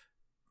 like,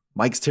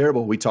 Mike's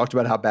terrible. We talked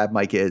about how bad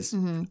Mike is.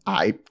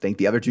 I think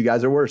the other 2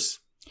 guys are worse.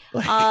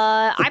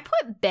 I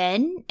put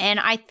Ben, and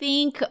I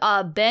think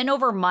Ben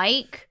over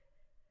Mike.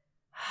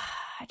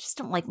 I just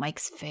don't like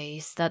Mike's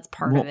face. That's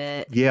part of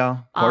it. Yeah,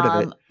 part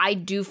of it. I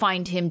do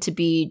find him to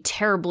be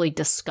terribly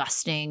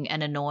disgusting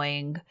and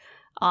annoying.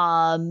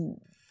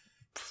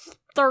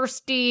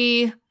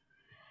 Thirsty.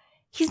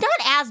 He's not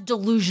as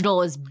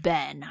delusional as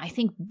Ben. I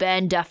think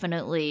Ben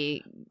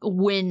definitely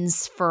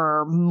wins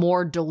for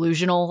more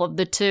delusional of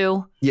the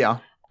 2. Yeah.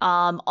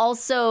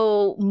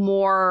 Also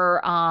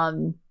more,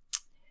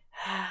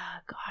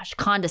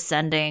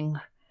 condescending.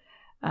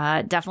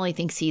 Definitely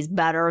thinks he's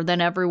better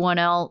than everyone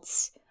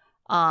else.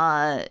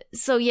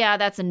 So yeah,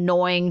 that's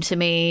annoying to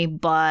me,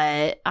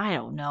 but I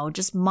don't know.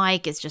 Just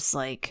Mike is just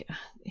like,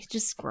 it's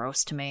just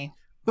gross to me.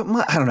 But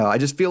I don't know. I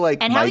just feel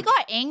like and how he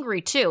got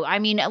angry too. I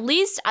mean, at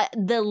least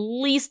the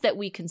least that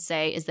we can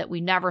say is that we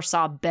never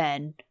saw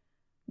Ben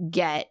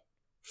get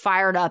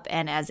fired up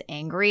and as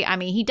angry. I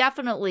mean, he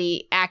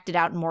definitely acted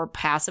out in a more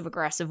passive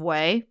aggressive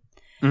way.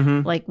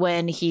 Like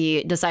when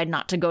he decided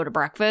not to go to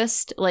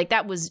breakfast, like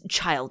that was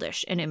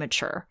childish and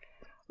immature.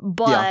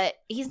 But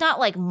he's not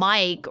like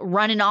Mike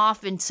running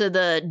off into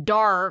the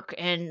dark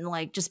and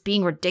like just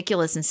being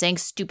ridiculous and saying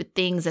stupid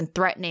things and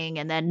threatening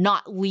and then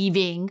not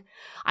leaving.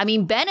 I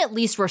mean, Ben at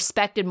least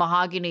respected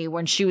Mahogany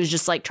when she was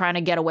just like trying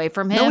to get away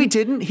from him. No, he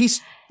didn't. He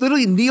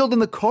literally kneeled in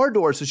the car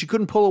door so she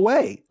couldn't pull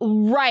away.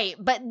 Right.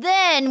 But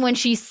then when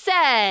she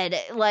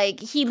said, like,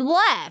 he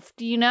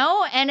left,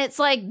 and it's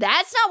like,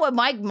 that's not what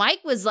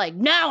Mike was like,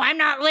 no, I'm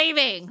not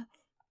leaving.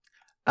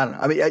 I don't know.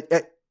 I mean,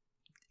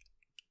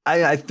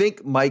 I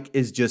think Mike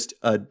is just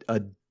a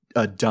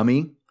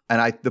dummy,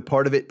 and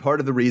part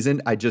of the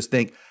reason I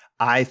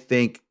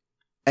think,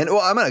 and well,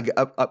 I'm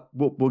gonna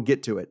we'll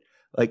get to it.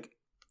 Like,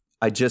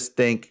 I just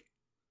think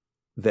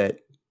that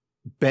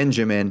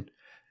Benjamin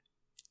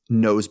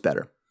knows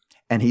better,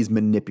 and he's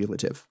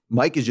manipulative.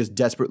 Mike is just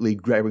desperately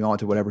grabbing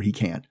onto whatever he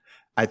can.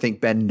 I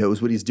think Ben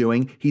knows what he's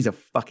doing. He's a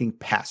fucking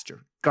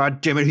pastor. God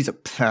damn it, he's a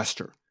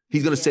pastor.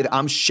 He's going to say that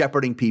I'm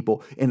shepherding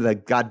people into the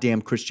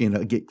goddamn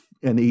Christianity,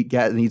 and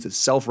he's a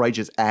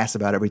self-righteous ass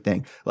about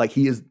everything. Like,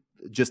 he is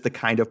just the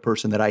kind of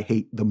person that I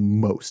hate the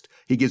most.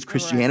 He gives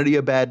Christianity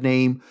a bad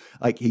name.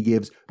 Like, he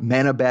gives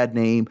men a bad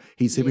name.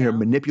 He's sitting here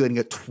manipulating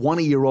a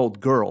 20-year-old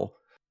girl.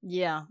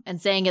 Yeah,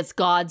 and saying it's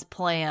God's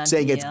plan.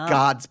 It's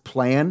God's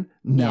plan?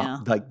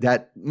 No, like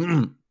that.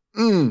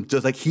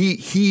 Just like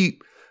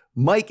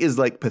Mike is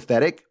like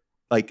pathetic.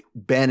 Like,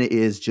 Ben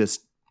is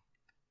just.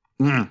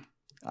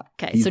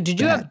 Okay, so did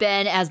you have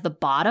Ben as the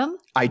bottom?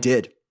 I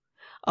did.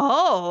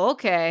 Oh,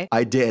 okay.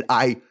 I did.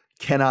 I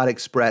cannot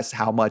express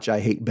how much I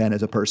hate Ben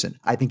as a person.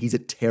 I think he's a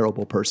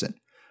terrible person.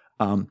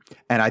 And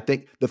I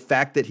think the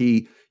fact that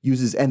he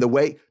uses, and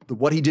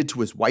what he did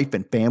to his wife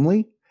and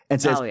family, and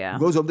says,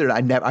 goes over there,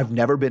 I've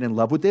never been in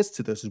love with this,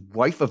 to this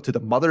wife to the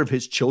mother of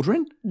his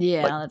children.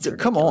 Yeah, like, that's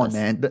ridiculous. Come on,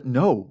 man.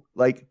 No,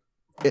 like,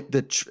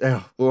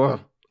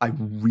 I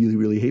really,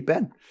 really hate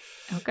Ben.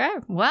 Okay,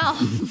 well,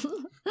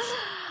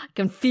 I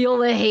can feel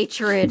the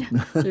hatred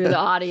through the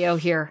audio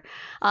here.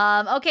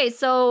 Okay,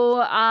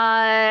 so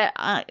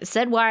I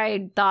said why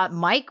I thought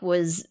Mike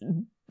was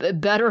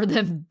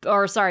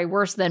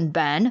worse than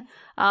Ben.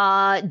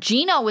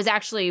 Gino was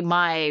actually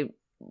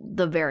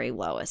the very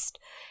lowest.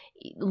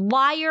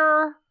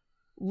 Liar.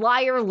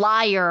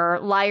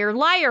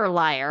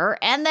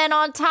 And then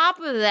on top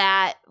of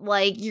that,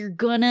 like, you're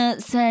gonna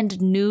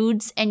send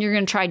nudes and you're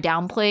gonna try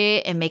downplay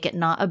it and make it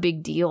not a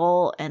big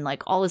deal and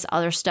like all this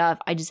other stuff.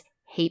 I just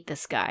hate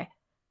this guy.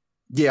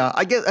 Yeah,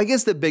 I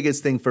guess the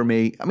biggest thing for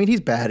me, I mean,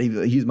 he's bad.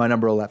 He's my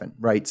number 11,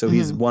 right? So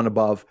he's one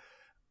above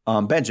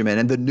Benjamin,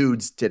 and the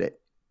nudes did it.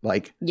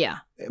 Like, yeah,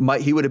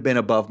 he would have been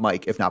above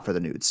Mike if not for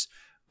the nudes,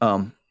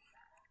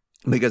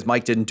 because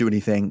Mike didn't do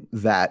anything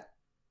that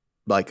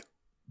like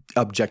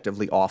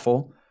objectively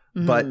awful,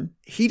 but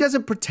he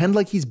doesn't pretend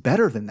like he's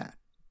better than that.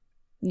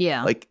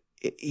 Yeah, like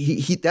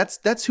he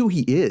that's who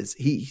he is.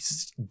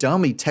 He's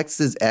dumb. He texts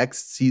his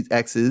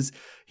exes.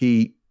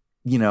 He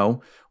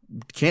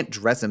can't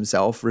dress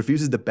himself,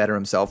 refuses to better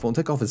himself, won't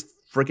take off his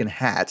freaking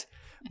hat.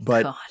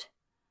 But God.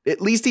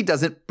 At least he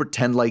doesn't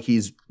pretend like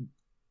he's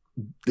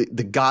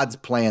the God's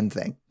plan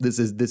thing. This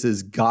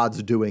is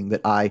God's doing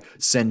that I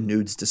send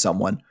nudes to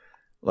someone.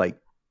 Like,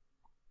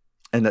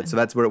 and so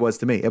that's what it was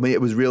to me. I mean,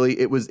 it was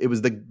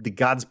the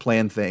God's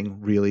plan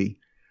thing really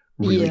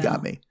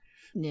got me.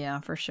 Yeah,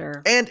 for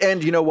sure.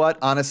 And you know what?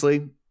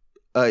 Honestly,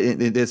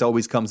 this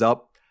always comes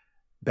up.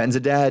 Ben's a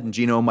dad and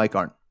Gino and Mike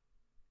aren't.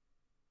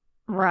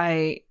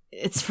 Right.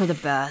 It's for the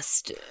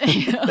best.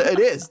 It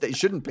is. They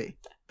shouldn't be.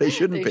 They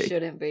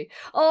shouldn't be.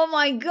 Oh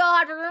my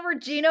God. Remember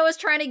Gino was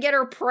trying to get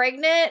her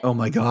pregnant? Oh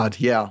my God.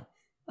 Yeah.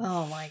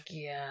 Oh my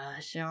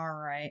gosh. All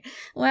right.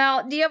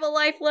 Well, do you have a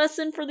life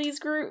lesson for this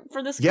group?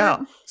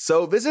 Yeah.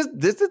 So this is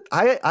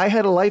I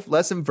had a life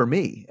lesson for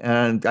me,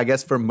 and I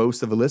guess for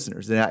most of the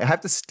listeners. And I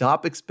have to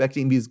stop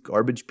expecting these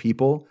garbage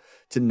people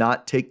to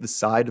not take the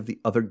side of the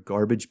other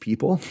garbage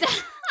people.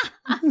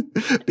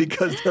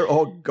 Because they're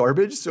all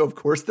garbage, so of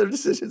course their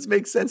decisions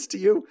make sense to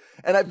you.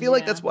 And I feel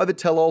like that's why the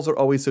tell-alls are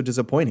always so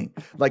disappointing.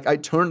 Like, I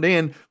turned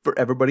in for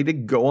everybody to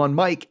go on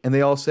Mike, and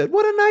they all said,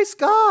 "What a nice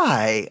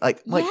guy!"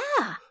 Like,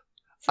 yeah.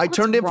 I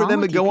turned in for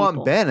them to go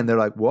on Ben, and they're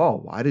like, "Whoa,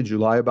 why did you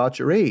lie about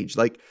your age?"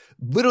 Like,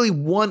 literally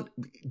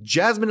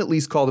Jasmine at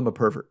least called him a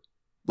pervert.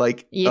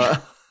 Like,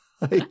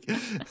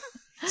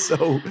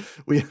 so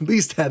we at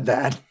least had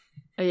that.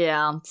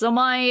 Yeah. So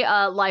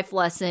my life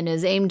lesson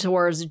is aimed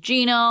towards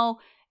Gino.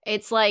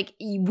 It's like,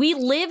 we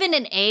live in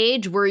an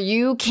age where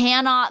you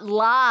cannot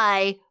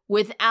lie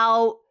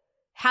without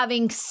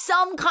having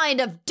some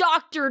kind of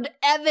doctored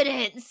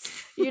evidence,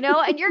 and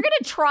you're going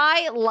to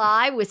try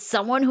lie with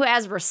someone who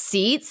has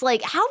receipts.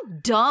 Like, how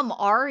dumb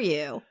are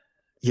you?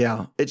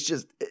 Yeah. It's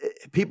just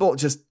people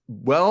just,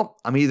 well,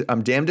 I'm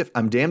damned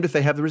if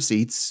they have the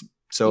receipts.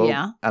 So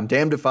I'm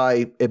damned if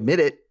I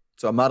admit it.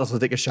 So I might as well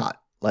take a shot.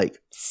 Like,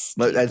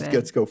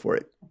 let's go for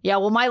it. Yeah.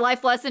 Well, my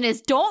life lesson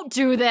is don't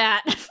do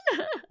that.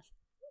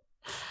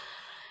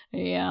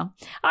 Yeah.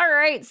 All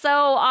right.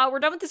 So we're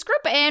done with this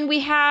group, and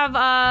we have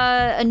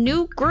a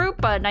new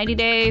group, 90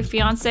 Day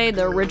Fiance,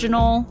 the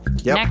original.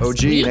 Yep.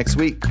 Next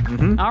week.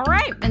 Mm-hmm. All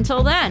right.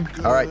 Until then.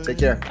 All right. Take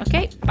care.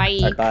 Okay.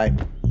 Bye. Bye.